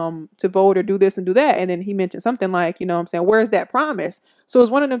to vote or do this and do that. And then he mentioned something like, where's that promise? So it's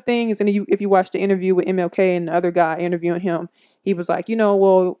one of them things. And if you watch the interview with MLK and the other guy interviewing him, he was like,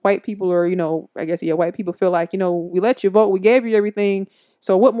 well, white people are, white people feel like, we let you vote, we gave you everything.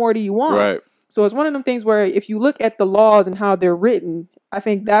 So what more do you want? Right. So it's one of them things where if you look at the laws and how they're written, I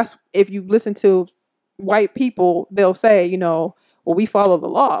think that's, if you listen to white people, they'll say, well, we follow the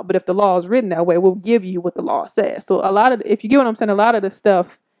law, but if the law is written that way, we'll give you what the law says. So if you get what I'm saying, a lot of the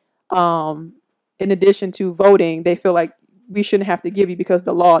stuff, in addition to voting, they feel like we shouldn't have to give you because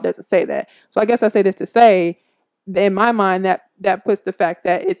the law doesn't say that. So I guess I say this to say, in my mind, that that puts the fact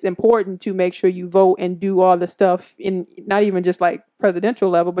that it's important to make sure you vote and do all the stuff in not even just like presidential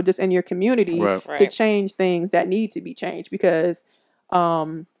level, but just in your community Right. to Right. change things that need to be changed. Because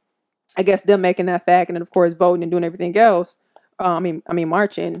I guess them making that fact and then of course voting and doing everything else. I mean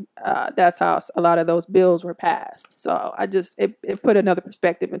marching. That's how a lot of those bills were passed. So it put another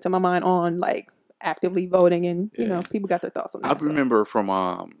perspective into my mind on like actively voting, and you know, people got their thoughts on I that. So. remember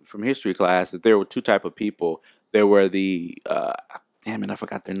from history class that there were two type of people. There were the damn it, I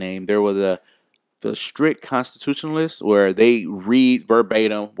forgot their name. There were the strict constitutionalists, where they read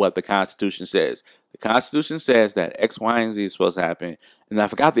verbatim what the Constitution says. The Constitution says that X, Y, and Z is supposed to happen, and I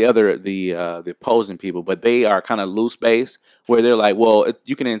forgot the opposing people, but they are kind of loose based, where they're like, well,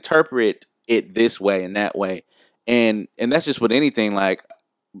 you can interpret it this way and that way, and that's just with anything. Like,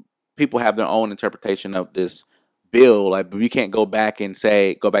 people have their own interpretation of this bill. Like, we can't go back to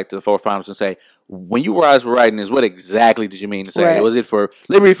the four founders and say, when you guys were writing this, what exactly did you mean to say? Right. Was it for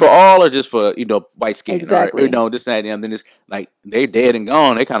liberty for all, or just for, white skin? Exactly. Or, this, that, and then it's like, they're dead and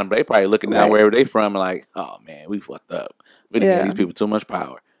gone. They probably looking down Right. wherever they from and like, oh man, we fucked up. We didn't give these people too much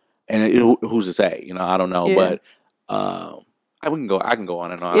power. And who's to say? I don't know. Yeah. But I can go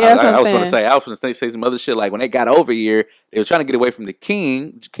on and on. Yeah, that's what I I'm was going to say some other shit. Like, when they got over here, they were trying to get away from the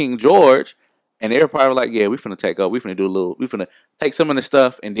King George. And they were probably like, yeah, we finna take over. We finna take some of the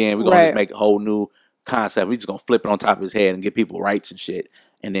stuff, and then we're gonna just make a whole new concept. We just gonna flip it on top of his head and give people rights and shit.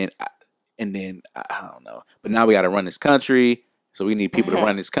 And then I don't know. But now we gotta run this country, so we need people to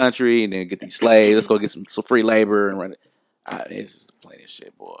run this country, and then get these slaves. Let's go get some free labor and run it. It's just plain as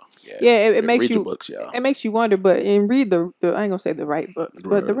shit, boy. Yeah, it makes read you your books, y'all. It makes you wonder, but and read the I ain't gonna say the right books,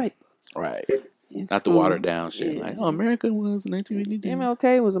 but the right books. Right. In Not the school. watered down shit. Yeah. Like, America was in 1982.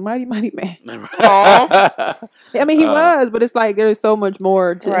 MLK was a mighty man. Aw. I mean, he was, but it's like there's so much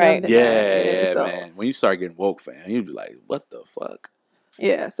more to Right. him than Yeah, that. So, man. When you start getting woke, fam, you'd be like, what the fuck?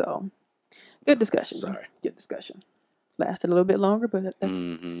 Yeah, so good discussion. Sorry. Good discussion. Lasted a little bit longer, but that's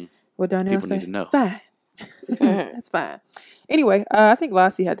what Darnell People said. need to know. Fine. That's fine. Anyway, I think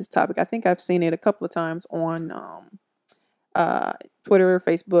Lassie had this topic. I think I've seen it a couple of times on Twitter,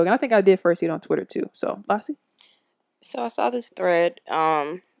 Facebook, and I think I did first see it on Twitter too. So, Lassie? So I saw this thread.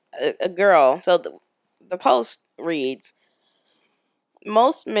 A girl. So the post reads: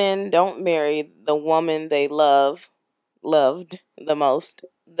 most men don't marry the woman they loved the most.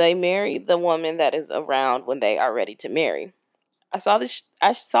 They marry the woman that is around when they are ready to marry. I saw this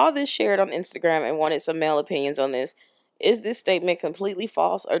shared on Instagram and wanted some male opinions on this. Is this statement completely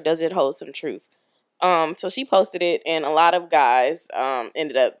false, or does it hold some truth? So she posted it, and a lot of guys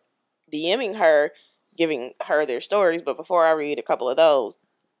ended up DMing her, giving her their stories. But before I read a couple of those,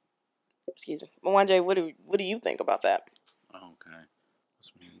 excuse me, Mwanje, what do you think about that? Okay.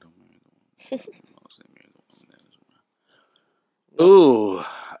 Ooh,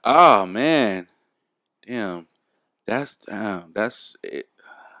 oh man, damn, that's it.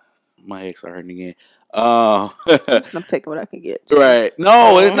 My ex are hurting again. I'm taking what I can get. Right?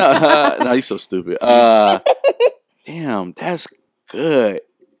 No, no, you so stupid. Damn, that's good.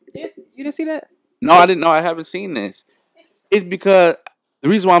 Yes, you didn't see that? No, I didn't know. I haven't seen this. It's because the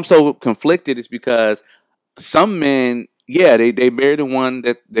reason why I'm so conflicted is because some men, yeah, they marry the one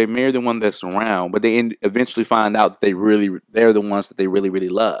that's around, but they eventually find out that they're the ones that they really, really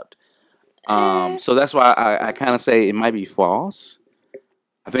loved. So that's why I kind of say it might be false.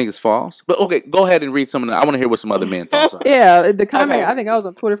 I think it's false. But okay, go ahead and read some of the. I want to hear what some other men thoughts are. Yeah, the comment. Okay. I think I was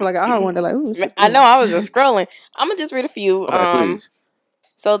on Twitter for like an hour one day, like, ooh. I know, I was just scrolling. I'm gonna just read a few. Okay, please.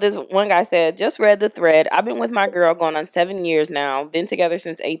 So this one guy said, just read the thread. I've been with my girl going on 7 years now. Been together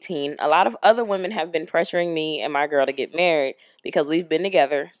since 18. A lot of other women have been pressuring me and my girl to get married because we've been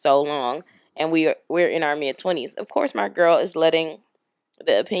together so long and we're in our mid-20s. Of course, my girl is letting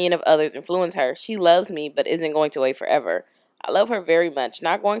the opinion of others influence her. She loves me but isn't going to wait forever. I love her very much.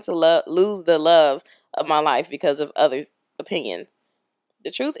 Not going to lose the love of my life because of others' opinion. The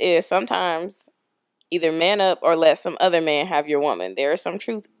truth is, sometimes either man up or let some other man have your woman. There is some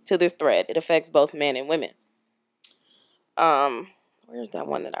truth to this thread. It affects both men and women. Where's that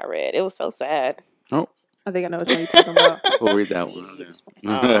one that I read? It was so sad. Oh, I think I know what you're talking about. we'll read that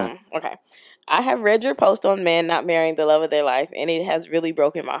one. Okay. I have read your post on men not marrying the love of their life, and it has really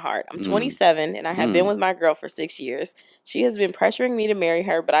broken my heart. I'm 27, and I have been with my girl for 6 years. She has been pressuring me to marry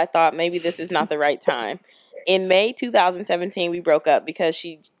her, but I thought maybe this is not the right time. In May 2017, we broke up because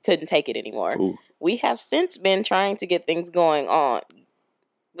she couldn't take it anymore. Ooh. We have since been trying to get things going on.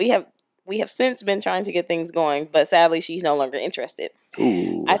 We have since been trying to get things going, but sadly, she's no longer interested.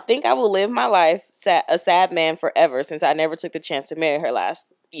 Ooh. I think I will live my life a sad man forever since I never took the chance to marry her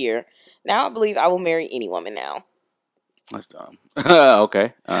last year. Now I believe I will marry any woman now. That's dumb.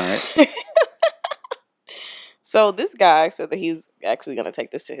 Okay, all right. So this guy said that he was actually going to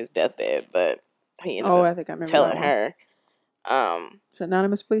take this to his deathbed, but he ended Oh, I up think I remember telling that one. her. It's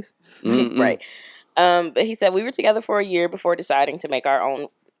anonymous, please. Right. But he said we were together for a year before deciding to make our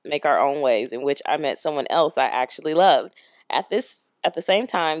own ways, in which I met someone else I actually loved. At the same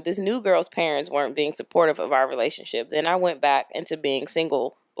time, this new girl's parents weren't being supportive of our relationship. Then I went back into being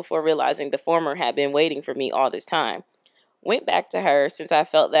single before realizing the former had been waiting for me all this time. Went back to her since I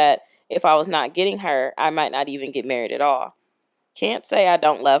felt that if I was not getting her, I might not even get married at all. Can't say I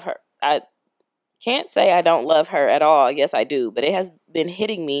don't love her. I can't say I don't love her at all. Yes, I do. But it has been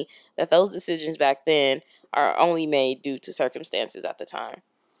hitting me that those decisions back then are only made due to circumstances at the time.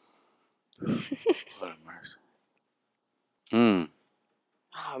 What a mercy.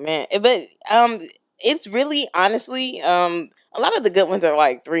 Oh man, but it's really honestly a lot of the good ones are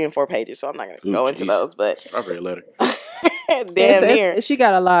like 3 and 4 pages, so I'm not gonna go into those. But Strawberry letter. damn near. She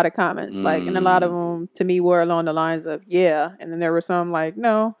got a lot of comments, like, and a lot of them to me were along the lines of yeah, and then there were some like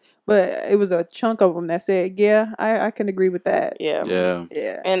no, but it was a chunk of them that said yeah, I can agree with that. Yeah.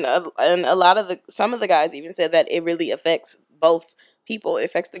 Yeah. And a lot of some of the guys even said that it really affects both people. It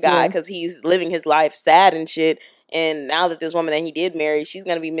affects the guy because he's living his life sad and shit. And now that this woman that he did marry, she's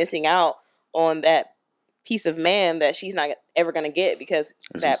going to be missing out on that piece of man that she's not ever going to get because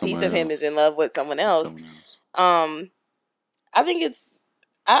that piece of him is in love with someone else. I think it's,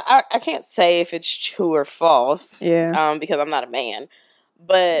 I can't say if it's true or false. Yeah. Because I'm not a man.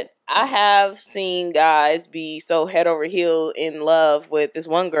 But I have seen guys be so head over heel in love with this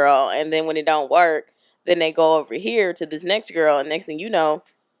one girl, and then when it don't work, then they go over here to this next girl, and next thing you know,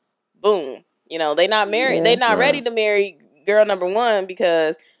 boom. You know, they not married. Yeah. They not ready to marry girl number one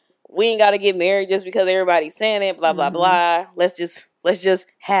because we ain't got to get married just because everybody's saying it. Blah blah blah. Let's just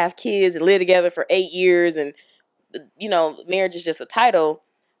have kids and live together for 8 years, and you know, marriage is just a title.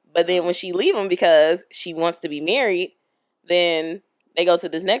 But then when she leave him because she wants to be married, then they go to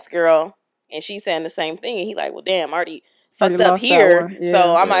this next girl and she's saying the same thing. And he like, well, damn, I already fucked up here. Yeah.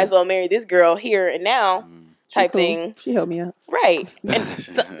 So I might as well marry this girl here and now type thing. She helped me out. Right.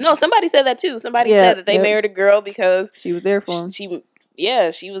 And no, somebody said that too. Somebody said that they married a girl because she was there for him. She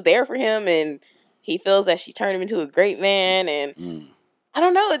was there for him and he feels that she turned him into a great man. And I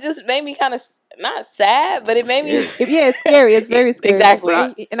don't know. It just made me kind of not sad, but it made me. Yeah, it's scary. It's very scary.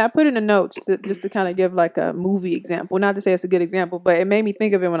 Exactly. And I put in the notes just to kind of give like a movie example. Not to say it's a good example, but it made me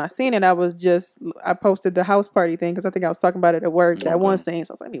think of it when I seen it. I posted the house party thing because I think I was talking about it at work. That one scene.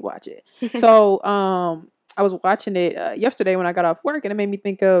 So I was like, let me watch it. So I was watching it yesterday when I got off work, and it made me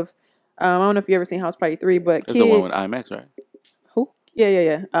think of I don't know if you ever seen House Party 3, but that's the one with IMAX, right? Who?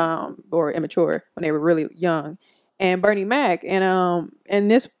 Yeah. Or Immature when they were really young, and Bernie Mac, and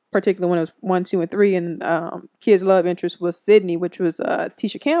this particular one was 1, 2, and 3, and kid's love interest was Sydney, which was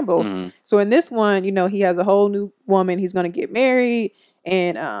Tisha Campbell. So in this one, you know, he has a whole new woman. He's gonna get married,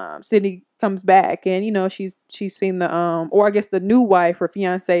 and Sydney comes back, and you know she's seen the or I guess the new wife, her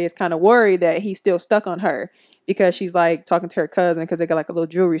fiance, is kind of worried that he's still stuck on her because she's like talking to her cousin because they got like a little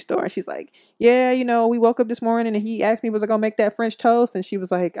jewelry store, and she's like, yeah, you know, we woke up this morning and he asked me was I gonna make that French toast, and she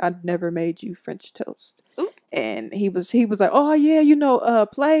was like, I never made you French toast. Ooh. And he was like, oh yeah, you know,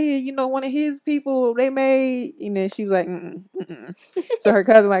 Play, you know, one of his people they made, and then she was like, So her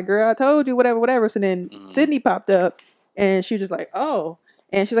cousin like, girl, I told you, whatever. So then Sydney popped up, and she was just like, oh.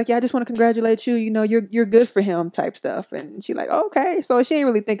 And she's like, yeah, I just want to congratulate you. You know, you're good for him type stuff. And she's like, oh, okay. So she ain't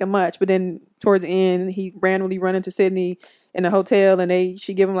really thinking much. But then towards the end, he randomly run into Sydney in the hotel, and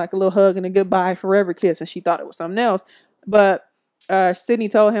she give him like a little hug and a goodbye forever kiss. And she thought it was something else. But Sydney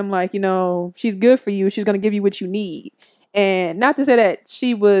told him like, you know, she's good for you. She's going to give you what you need. And not to say that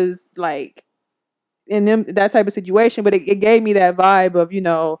she was like in that type of situation, but it gave me that vibe of, you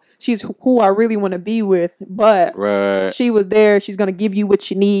know, she's who I really want to be with, but she was there, she's gonna give you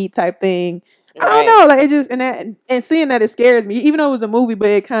what you need type thing. I don't know, like it just and seeing that, it scares me, even though it was a movie, but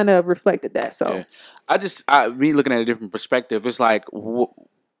it kind of reflected that. So me looking at a different perspective, it's like you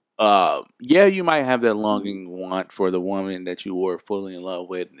might have that longing want for the woman that you were fully in love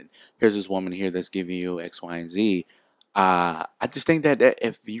with, and here's this woman here that's giving you X, Y, and Z. I just think that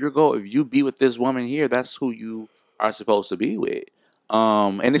if you be with this woman here, that's who you are supposed to be with.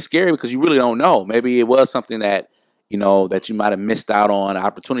 And it's scary because you really don't know. Maybe it was something that, you know, that you might have missed out on, an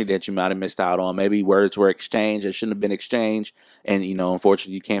opportunity that you might have missed out on. Maybe words were exchanged that shouldn't have been exchanged. And, you know,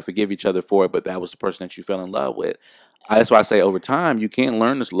 unfortunately, you can't forgive each other for it, but that was the person that you fell in love with. That's why I say over time, you can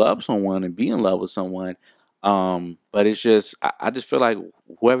learn to love someone and be in love with someone. But it's just, I just feel like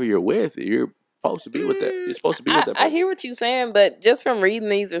whoever you're with, supposed to be with that. You're supposed to be with that I person. hear what you're saying, but just from reading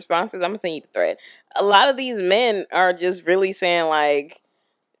these responses, I'm gonna send you the thread. A lot of these men are just really saying like,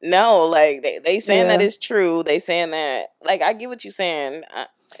 no, like they saying that Yeah. it's true. They saying that like I get what you're saying,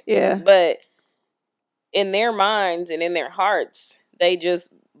 Yeah. but in their minds and in their hearts, they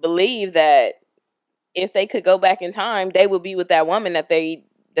just believe that if they could go back in time, they would be with that woman that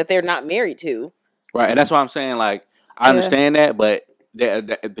they're not married to. Right, and that's why I'm saying, like, I Yeah. understand that, but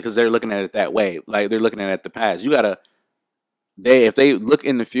because they're looking at it that way, like they're looking at it the past. You gotta, if they look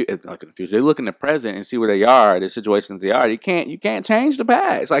in the future, they look in the present and see where they are, the situation that they are. You can't change the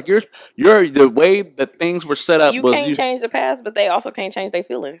past. Like you're the way that things were set up You was can't change the past, but they also can't change their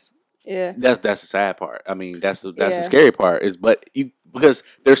feelings. Yeah. That's the sad part. I mean, that's the Yeah. scary part is, because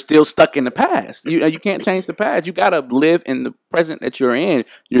they're still stuck in the past. You can't change the past. You gotta live in the present that you're in.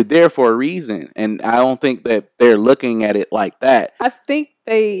 You're there for a reason, and I don't think that they're looking at it like that. I think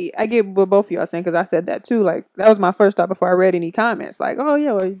I get what both of y'all saying because I said that too. Like that was my first thought before I read any comments. Like, oh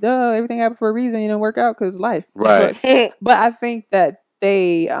yeah, well, duh, everything happened for a reason. You didn't work out because life. Right. But I think that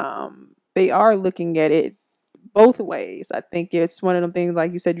they are looking at it both ways. I think it's one of them things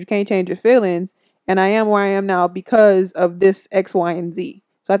like you said, you can't change your feelings, and I am where I am now because of this X, Y, and Z.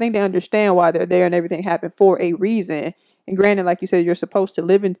 So I think they understand why they're there and everything happened for a reason. And granted, like you said, you're supposed to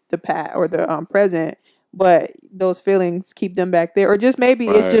live in the past or the present, but those feelings keep them back there. Or just maybe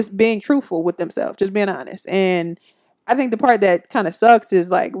it's Right. just being truthful with themselves, just being honest. And I think the part that kind of sucks is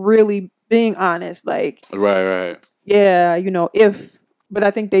like really being honest. Like, Right. yeah, but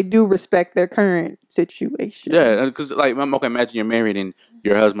I think they do respect their current situation. Yeah, because like, okay, imagine you're married and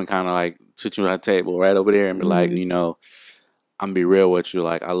your husband kind of like sit you at a table right over there and be like, Mhm. I'm gonna be real with you,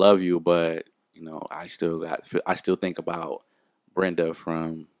 like I love you, but I still think about Brenda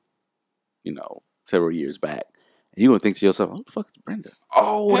from several years back. And you gonna think to yourself, who the fuck is Brenda?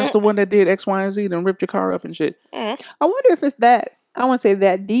 Oh, that's the one that did X, Y, and Z, then ripped your car up and shit. I wonder if it's that, I won't say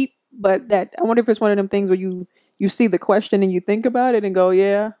that deep, but that I wonder if it's one of them things where you see the question and you think about it and go,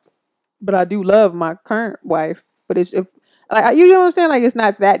 yeah, but I do love my current wife. But it's you know what I'm saying? Like it's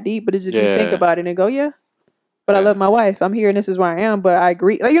not that deep, but it's just you think Yeah. about it and go, yeah, but I Yeah. love my wife. I'm here and this is where I am. But I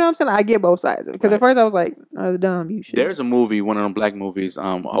agree. Like, you know what I'm saying? I get both sides of it. Because at first I was like, oh, dumb, you should. There's a movie, one of them black movies,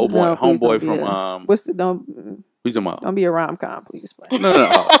 No, please Homeboy don't be from what's the, don't who you talking about? don't be a rom com, please. No.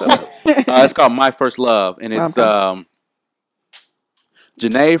 Oh, shut up. It's called My First Love, and it's Rom-com.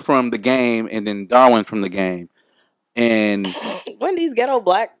 Janae from The Game, and then Darwin from The Game, and When these ghetto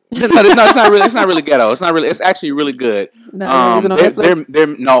black. no, it's not really. It's not really ghetto. It's not really. It's actually really good. No, is it on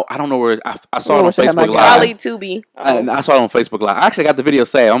Netflix? No, I don't know where. I saw it on wish I had my Facebook guy. Live. Probably Tubi. I saw it on Facebook Live. I actually got the video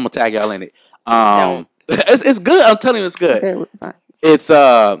saved. I'm gonna tag y'all in it. Don't. It's good. I'm telling you, it's good. Okay, fine. It's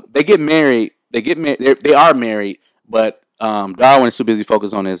they get married. They are married, but Darwin's too busy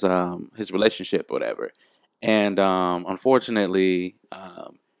focused on his relationship or whatever. And unfortunately,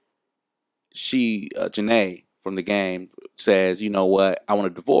 Janae from The Game says, "You know what? I want a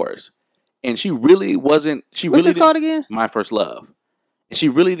divorce." And she really wasn't. She What's really this called again? My First Love. And she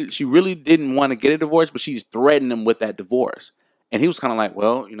really didn't want to get a divorce, but she's threatening him with that divorce. And he was kind of like,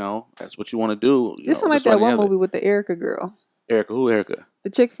 "Well, that's what you want to do." This sounds like that one movie with the Erica girl. Erica, who Erica? The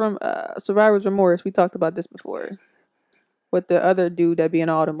chick from Survivor's Remorse. We talked about this before. With the other dude that be in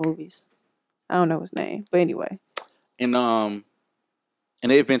all the movies. I don't know his name. But anyway. And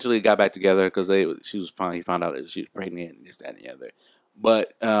they eventually got back together because he found out that she was pregnant and this, that, and the other.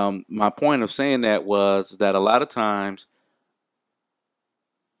 But my point of saying that was that a lot of times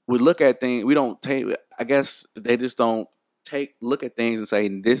we look at things, we don't take, I guess they just don't look at things and say,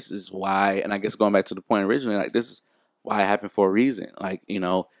 this is why. And I guess going back to the point originally, like, this is why it happened for a reason. Like,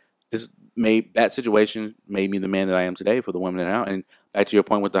 that situation made me the man that I am today for the woman that I am. And back to your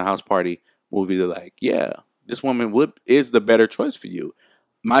point with the house party movie, they're like, yeah, this woman is the better choice for you.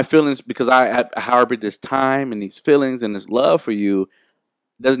 My feelings, because I harbored this time and these feelings and this love for you,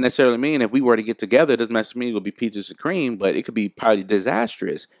 doesn't necessarily mean if we were to get together, it doesn't necessarily mean it'll be peaches and cream, but it could be probably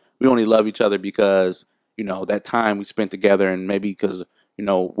disastrous. We only love each other because, that time we spent together and maybe because,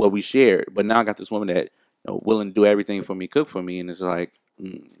 what we shared. But now I got this woman that, willing to do everything for me, cook for me, and it's like,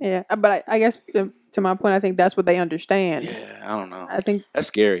 Yeah, but I guess to my point, I think that's what they understand. yeah, I don't know. I think That's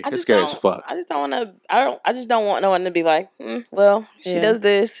scary. That's scary as fuck. I just don't want to. I just don't want no one to be like, well, she Yeah. does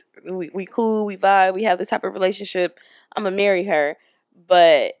this. We cool. We vibe. We have this type of relationship. I'm gonna marry her.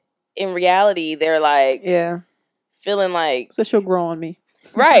 But in reality, they're like, feeling like, so she'll grow on me.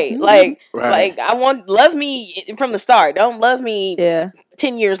 Right, like Right. I want love me from the start. Don't love me. Yeah.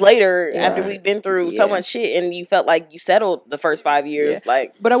 10 years later after Yeah. we've been through so Yeah. much shit and you felt like you settled the first 5 years.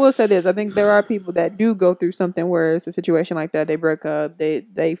 Like, But I will say this: I think there are people that do go through something where it's a situation like that. They break up.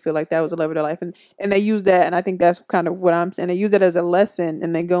 They feel like that was a love of their life, and they use that. And I think that's kind of what I'm saying. They use that as a lesson,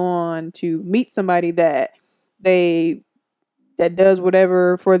 and they go on to meet somebody that does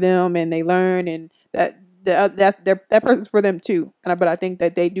whatever for them, and they learn, and that person's for them too. But I think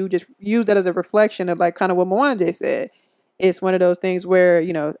that they do just use that as a reflection of like kind of what Mwanje said. It's one of those things where,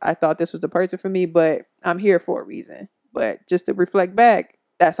 I thought this was the person for me, but I'm here for a reason. But just to reflect back,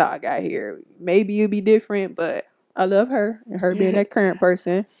 that's how I got here. Maybe it'd be different, but I love her and her being that current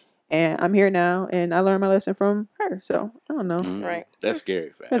person. And I'm here now, and I learned my lesson from her. So I don't know. Right. That's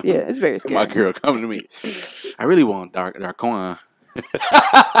scary, fam. Yeah, it's very My scary. girl coming to me. I really want Darquan.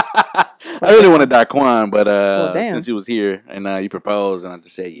 I really wanted Darquan, but damn. since you was here and you proposed, and I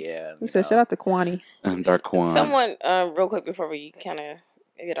just said yeah. He said, "Shout out to Kwani." Darquan. Someone, real quick before we kind of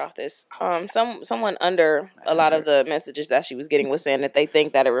get off this, someone under a lot of the messages that she was getting was saying that they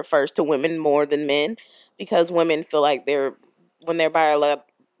think that it refers to women more than men because women feel like when their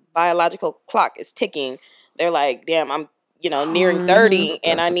biological clock is ticking, they're like, damn, I'm nearing 30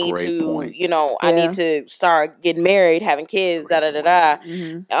 and That's I a need great to point. I need to start getting married, having kids, da da da da.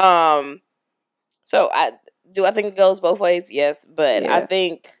 Mhm. So I think it goes both ways, yes, but I Yeah.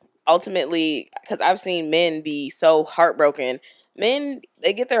 think ultimately, because I've seen men be so heartbroken, men,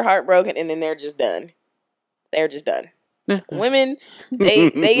 they get their heart broken and then they're just done. They're just done. Women, they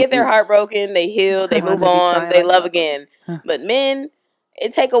get their heart broken, they heal, they move They be on, trying they like love that. again. But men,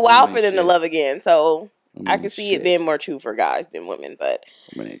 it take a while for them to shit. love again. So I Women can see shit. it being more true for guys than women, but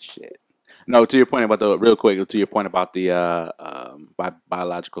Women ain't shit. No, to your point about the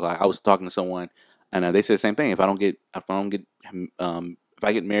biological. I was talking to someone, and they said the same thing. If I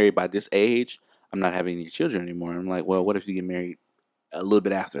get married by this age, I'm not having any children anymore. I'm like, well, what if you get married a little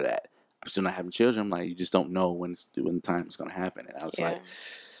bit after that? I'm still not having children. I'm like, you just don't know when the time is going to happen. And I was like,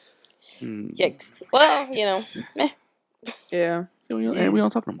 yikes. Well, Yeah. So we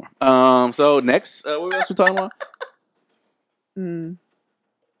don't talk no more. So next, what else we talking about? Mm.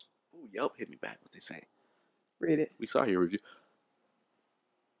 Ooh, Yelp hit me back. What they say? Read it. We saw your review.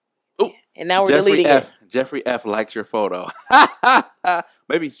 Oh, and now we're deleting it. Jeffrey F likes your photo.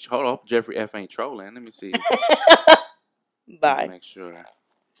 Maybe hold up. Jeffrey F ain't trolling. Let me see. Bye. Make sure.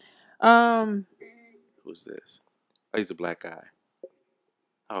 Who's this? Oh, he's a black guy.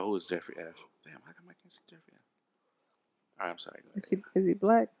 Oh, who is Jeffrey F? Damn, how come I can't see Jeffrey F? All right, I'm sorry. Go ahead. Is he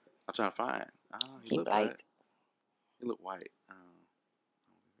black? I'm trying to find. Oh, he look black. white. He look white.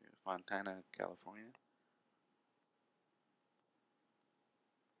 Fontana, California.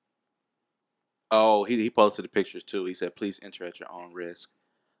 Oh, he posted the pictures too. He said, "Please enter at your own risk."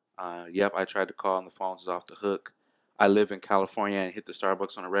 Yep, I tried to call and the phone's off the hook. I live in California and hit the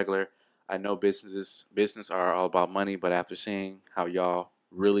Starbucks on a regular. I know business are all about money, but after seeing how y'all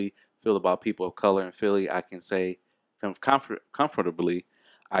really feel about people of color in Philly, I can say comfortably,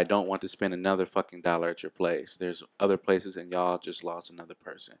 I don't want to spend another fucking dollar at your place. There's other places and y'all just lost another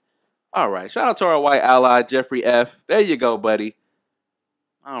person. All right, shout out to our white ally, Jeffrey F. There you go, buddy.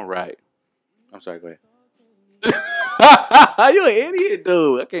 All right. I'm sorry, go ahead. You an idiot,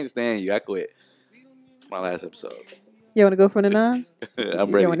 dude. I can't stand you. I quit. My last episode. You want to go for the 9?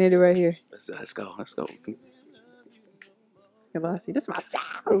 I'm ready. You want to end it right here? Let's go. See, this is my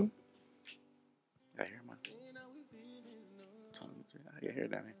sound. I hear my. I can hear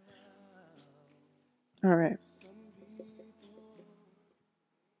it down here. All right.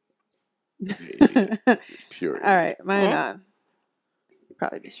 Pure. All right, mine on.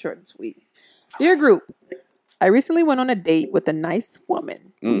 Probably be short and sweet. Dear group, I recently went on a date with a nice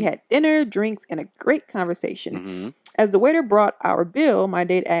woman. We had dinner, drinks, and a great conversation. Mm-hmm. As the waiter brought our bill, my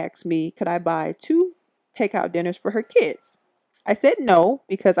date asked me, could I buy 2 takeout dinners for her kids? I said no,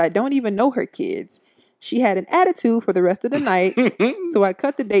 because I don't even know her kids. She had an attitude for the rest of the night, so I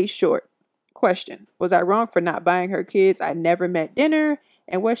cut the date short. Question, was I wrong for not buying her kids? I never met dinner,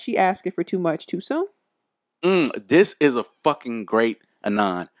 and was she asking for too much too soon? This is a fucking great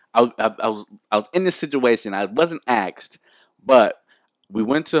Anon. I was in this situation. I wasn't asked, but we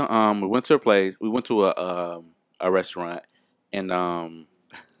went to a place. We went to a restaurant, and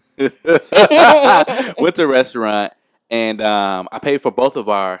went to a restaurant, and I paid for both of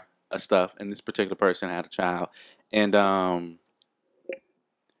our stuff. And this particular person had a child, and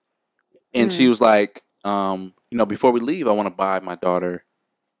she was like, before we leave, I want to buy my daughter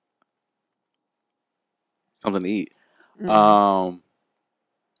something to eat.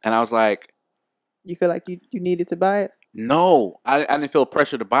 And I was like, you feel like you needed to buy it? No, I didn't feel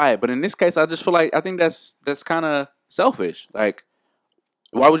pressure to buy it. But in this case, I just feel like I think that's kind of selfish. Like,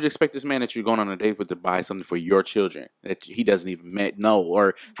 Why would you expect this man that you're going on a date with to buy something for your children that he doesn't even know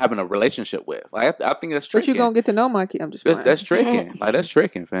or having a relationship with? Like, I think that's But tricking. you gonna get to know my kid. I'm just That's, playing. that's tricking. Like, that's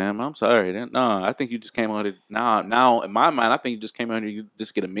tricking, fam. I'm sorry. No, I think you just came on it. Now, in my mind, I think you just came on here. You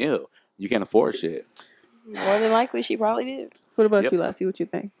just get a meal. You can't afford shit. More than likely, she probably did. What about Yep. you, Lassie? What you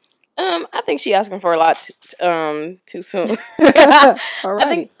think? I think she asking for a lot too soon. All I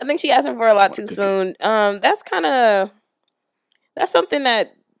right. think she asking for a lot What too cookie? soon. That's something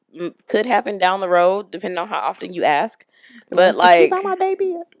that could happen down the road, depending on how often you ask. But like, my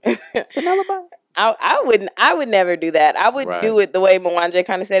baby, vanilla bar. I would never do that. I would Right. do it the way Mwanje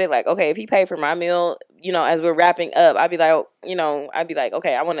kind of said it. Like, okay, if he paid for my meal, as we're wrapping up, I'd be like,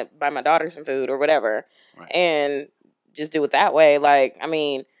 okay, I want to buy my daughter some food or whatever, Right. and just do it that way. Like, I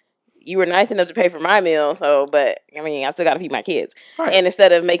mean, you were nice enough to pay for my meal, but I mean, I still got to feed my kids. Right. And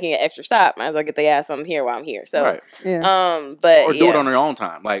instead of making an extra stop, might as well get their ass something here while I'm here. So, Right. Yeah. but Or do it on your own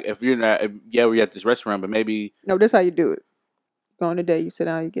time. Like, if you're not, we're at this restaurant, but maybe. No, this how you do it. Go on a date. You sit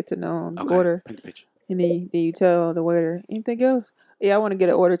down. You get to know him. You Okay. order. Paint the picture. And then you tell the waiter, anything else? Yeah, I want to get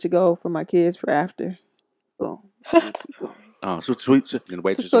an order to go for my kids for after. Boom. Oh, sweet. And the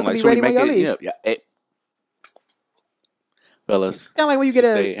waitress So it is can be "Should we ready when make y'all it?" leave. Yeah. Fellas. Kind of like when you get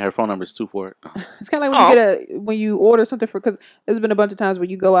her phone number is 24. It's kind of like when you order something because there's been a bunch of times where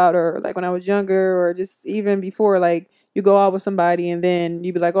you go out or like when I was younger or just even before, like you go out with somebody and then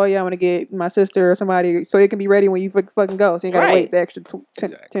you be like, oh yeah, I want to get my sister or somebody so it can be ready when you fucking go. So you got to wait the extra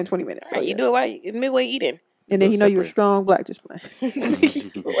 10, 20 minutes. So, right, you do it while you midway eating. And then he know you're a strong black just playing.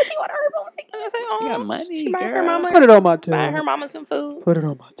 What she want her mama? You got money, She buying her girl. mama. Put it on my tab. Buying her mama some food. Put it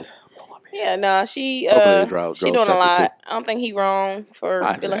on my tab. Yeah, no, she Hopefully they drove she doing a separate, lot. too. I don't think he wrong for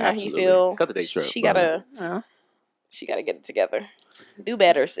feeling how he Absolutely. feel. Cut the date short, She brother. gotta get it together. Do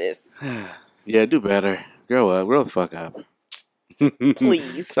better, sis. Yeah, do better. Grow up. Grow the fuck up.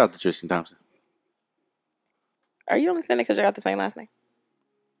 Please. Shout out to Tristan Thompson. Are you only saying it because you got the same last name?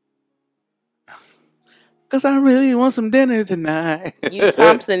 Because I really want some dinner tonight. You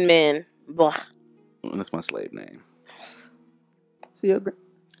Thompson men. Blah. That's my slave name. See your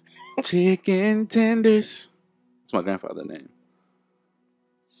Chicken tenders. That's my grandfather's name.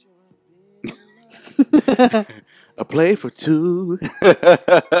 A play for two.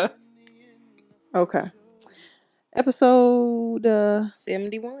 Okay. Episode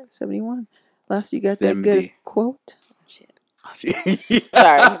 71. Last you got 70. that good quote? Shit. Sorry. Sorry.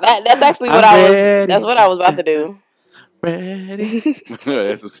 That's actually what that's what I was about to do. Ready.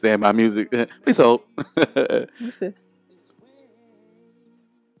 That's some standby music. Please hold. What's it?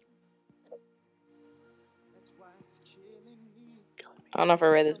 I don't know if I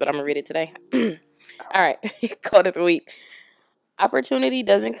read this, but I'm gonna read it today. All right. Quote of the week. Opportunity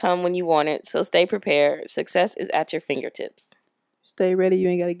doesn't come when you want it, so stay prepared. Success is at your fingertips. Stay ready, you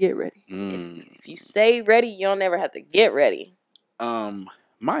ain't gotta get ready. If you stay ready, you don't never have to get ready.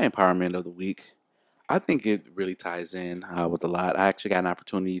 My empowerment of the week, I think it really ties in with a lot. I actually got an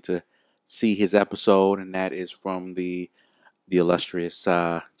opportunity to see his episode, and that is from the illustrious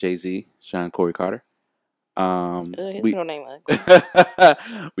Jay-Z, Sean Corey Carter. His middle name.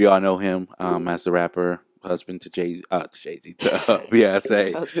 We all know him as the rapper, husband to Jay-Z, to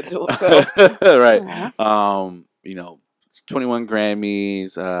Beyonce. Husband to himself. Right. 21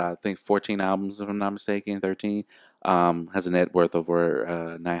 Grammys, I think 14 albums, if I'm not mistaken, 13. Has a net worth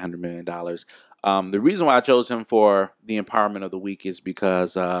over $900 million. The reason why I chose him for the empowerment of the week is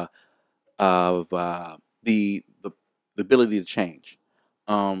because of the ability to change.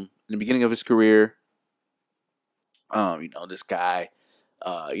 In the beginning of his career, this guy,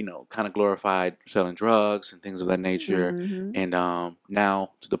 kind of glorified selling drugs and things of that nature. Mm-hmm. And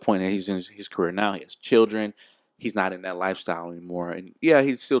now to the point that he's in his career now, he has children. He's not in that lifestyle anymore. And yeah,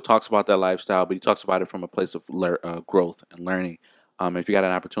 he still talks about that lifestyle, but he talks about it from a place of growth and learning. If you got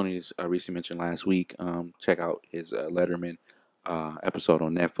an opportunity, as Reese mentioned last week, check out his Letterman episode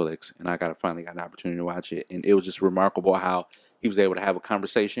on Netflix. And I finally got an opportunity to watch it. And it was just remarkable how he was able to have a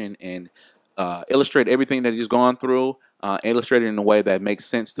conversation and illustrate everything that he's gone through, illustrate it in a way that makes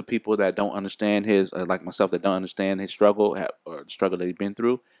sense to people that don't understand his, like myself, that don't understand his struggle or the struggle that he's been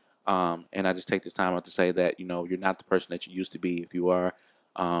through. And I just take this time out to say that, you're not the person that you used to be. If you are,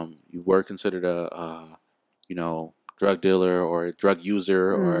 you were considered a drug dealer or a drug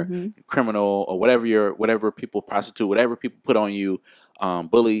user or criminal or whatever people prostitute, whatever people put on you,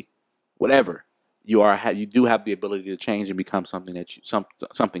 bully, whatever. You do have the ability to change and become something that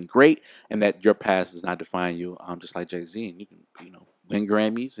something great, and that your past does not define you. Just like Jay-Z, and you can win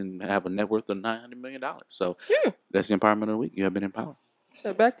Grammys and have a net worth of $900 million. So that's the empowerment of the week. You have been empowered.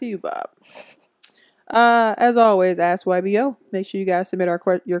 So back to you, Bob. As always, ask YBO. Make sure you guys submit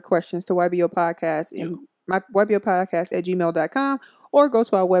your questions to YBO Podcast in my YBO Podcast at gmail.com or go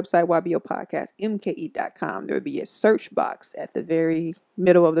to our website, YBOpodcastmke.com. There will be a search box at the very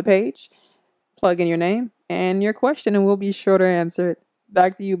middle of the page. Plug in your name and your question, and we'll be sure to answer it.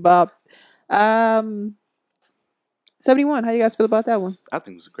 Back to you, Bob. 71. How you guys feel about that one? I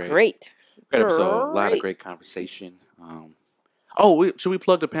think it was a great episode. A lot of great conversation. Should we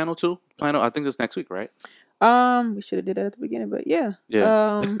plug the panel too? I think it's next week, right? We should have did that at the beginning, but yeah.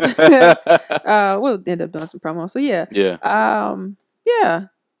 We'll end up doing some promo. So yeah.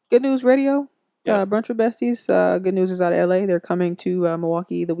 Good News Radio. Brunch with Besties. Good News is out of LA. They're coming to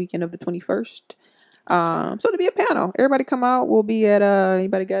Milwaukee the weekend of the 21st. So to be a panel, everybody come out. We'll be at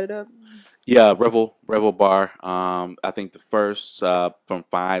anybody got it up? Yeah, Revel Bar. I think the first from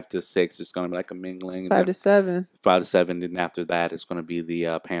 5 to 6 is going to be like a mingling. 5 to 7. 5 to 7. Then after that, it's going to be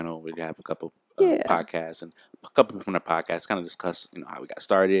the panel. We have a couple podcasts and a couple from the podcast kind of discuss how we got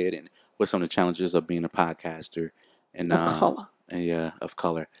started and what some of the challenges of being a podcaster and of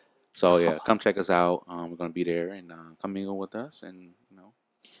color. So come check us out. We're going to be there and come mingle with us and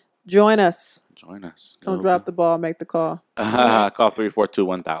join us. Don't drop the ball. Make the call. Call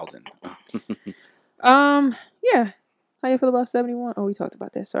 342-1000. How you feel about 71? Oh, we talked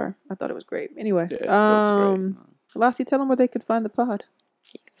about that. Sorry, I thought it was great. Anyway, Lassie, tell them where they could find the pod.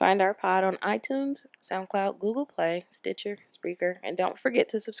 You can find our pod on iTunes, SoundCloud, Google Play, Stitcher, Spreaker, and don't forget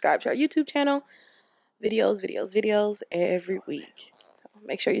to subscribe to our YouTube channel. Videos every week. So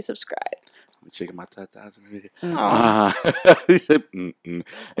make sure you subscribe. I'm checking my 10,000 video. He said, and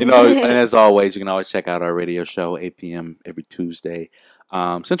as always, you can always check out our radio show, 8 p.m. every Tuesday,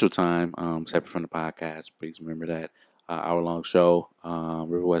 Central Time, separate from the podcast. Please remember that. Hour-long show,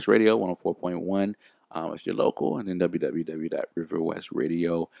 River West Radio, 104.1. If you're local, and then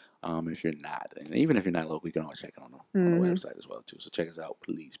www.riverwestradio. If you're not, and even if you're not local, you can always check it on the website as well too. So check us out,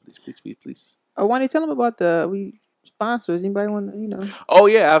 please. Why don't you tell them about the sponsors? Anybody want to, Oh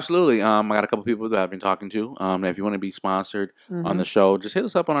yeah, absolutely. I got a couple people that I've been talking to. If you want to be sponsored on the show, just hit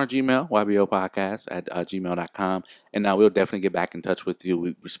us up on our Gmail, ybopodcast@gmail.com, and we'll definitely get back in touch with you.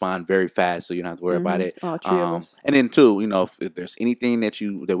 We respond very fast, so you don't have to worry about it. All three of us. And then too, if there's anything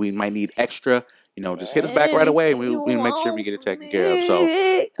that we might need extra, just hit us back right away, and we'll make sure we get it taken care of. So,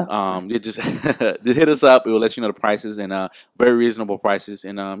 just hit us up. We'll let you know the prices and very reasonable prices,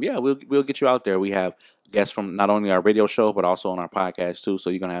 and we'll get you out there. We have guests from not only our radio show but also on our podcast too. So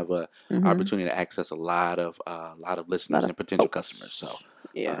you're gonna have an opportunity to access a lot of listeners and potential customers. So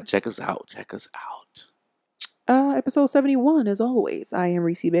check us out. Episode 71, as always. I am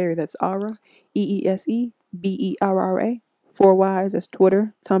Reese Berry. That's Aura, EESEBERRA. 4 Ys. That's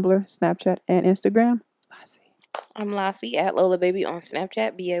Twitter, Tumblr, Snapchat, and Instagram. Lassie. I'm Lassie at Lola Baby on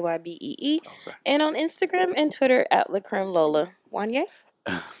Snapchat, BAYBEE, and on Instagram and Twitter at LaCreme Wanye.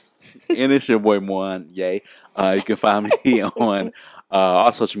 And it's your boy Wanye. You can find me on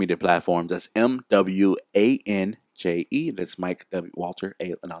all social media platforms. That's MWANJE. That's Mike W. Walter.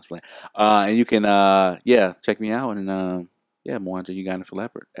 And you can check me out and Mwanje Uganda for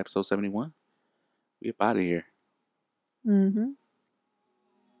Leopard, episode 71. We up out of here.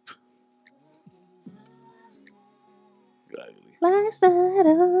 Last night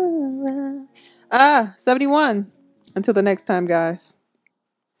over. 71. Until the next time, guys.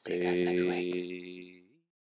 See you guys next week.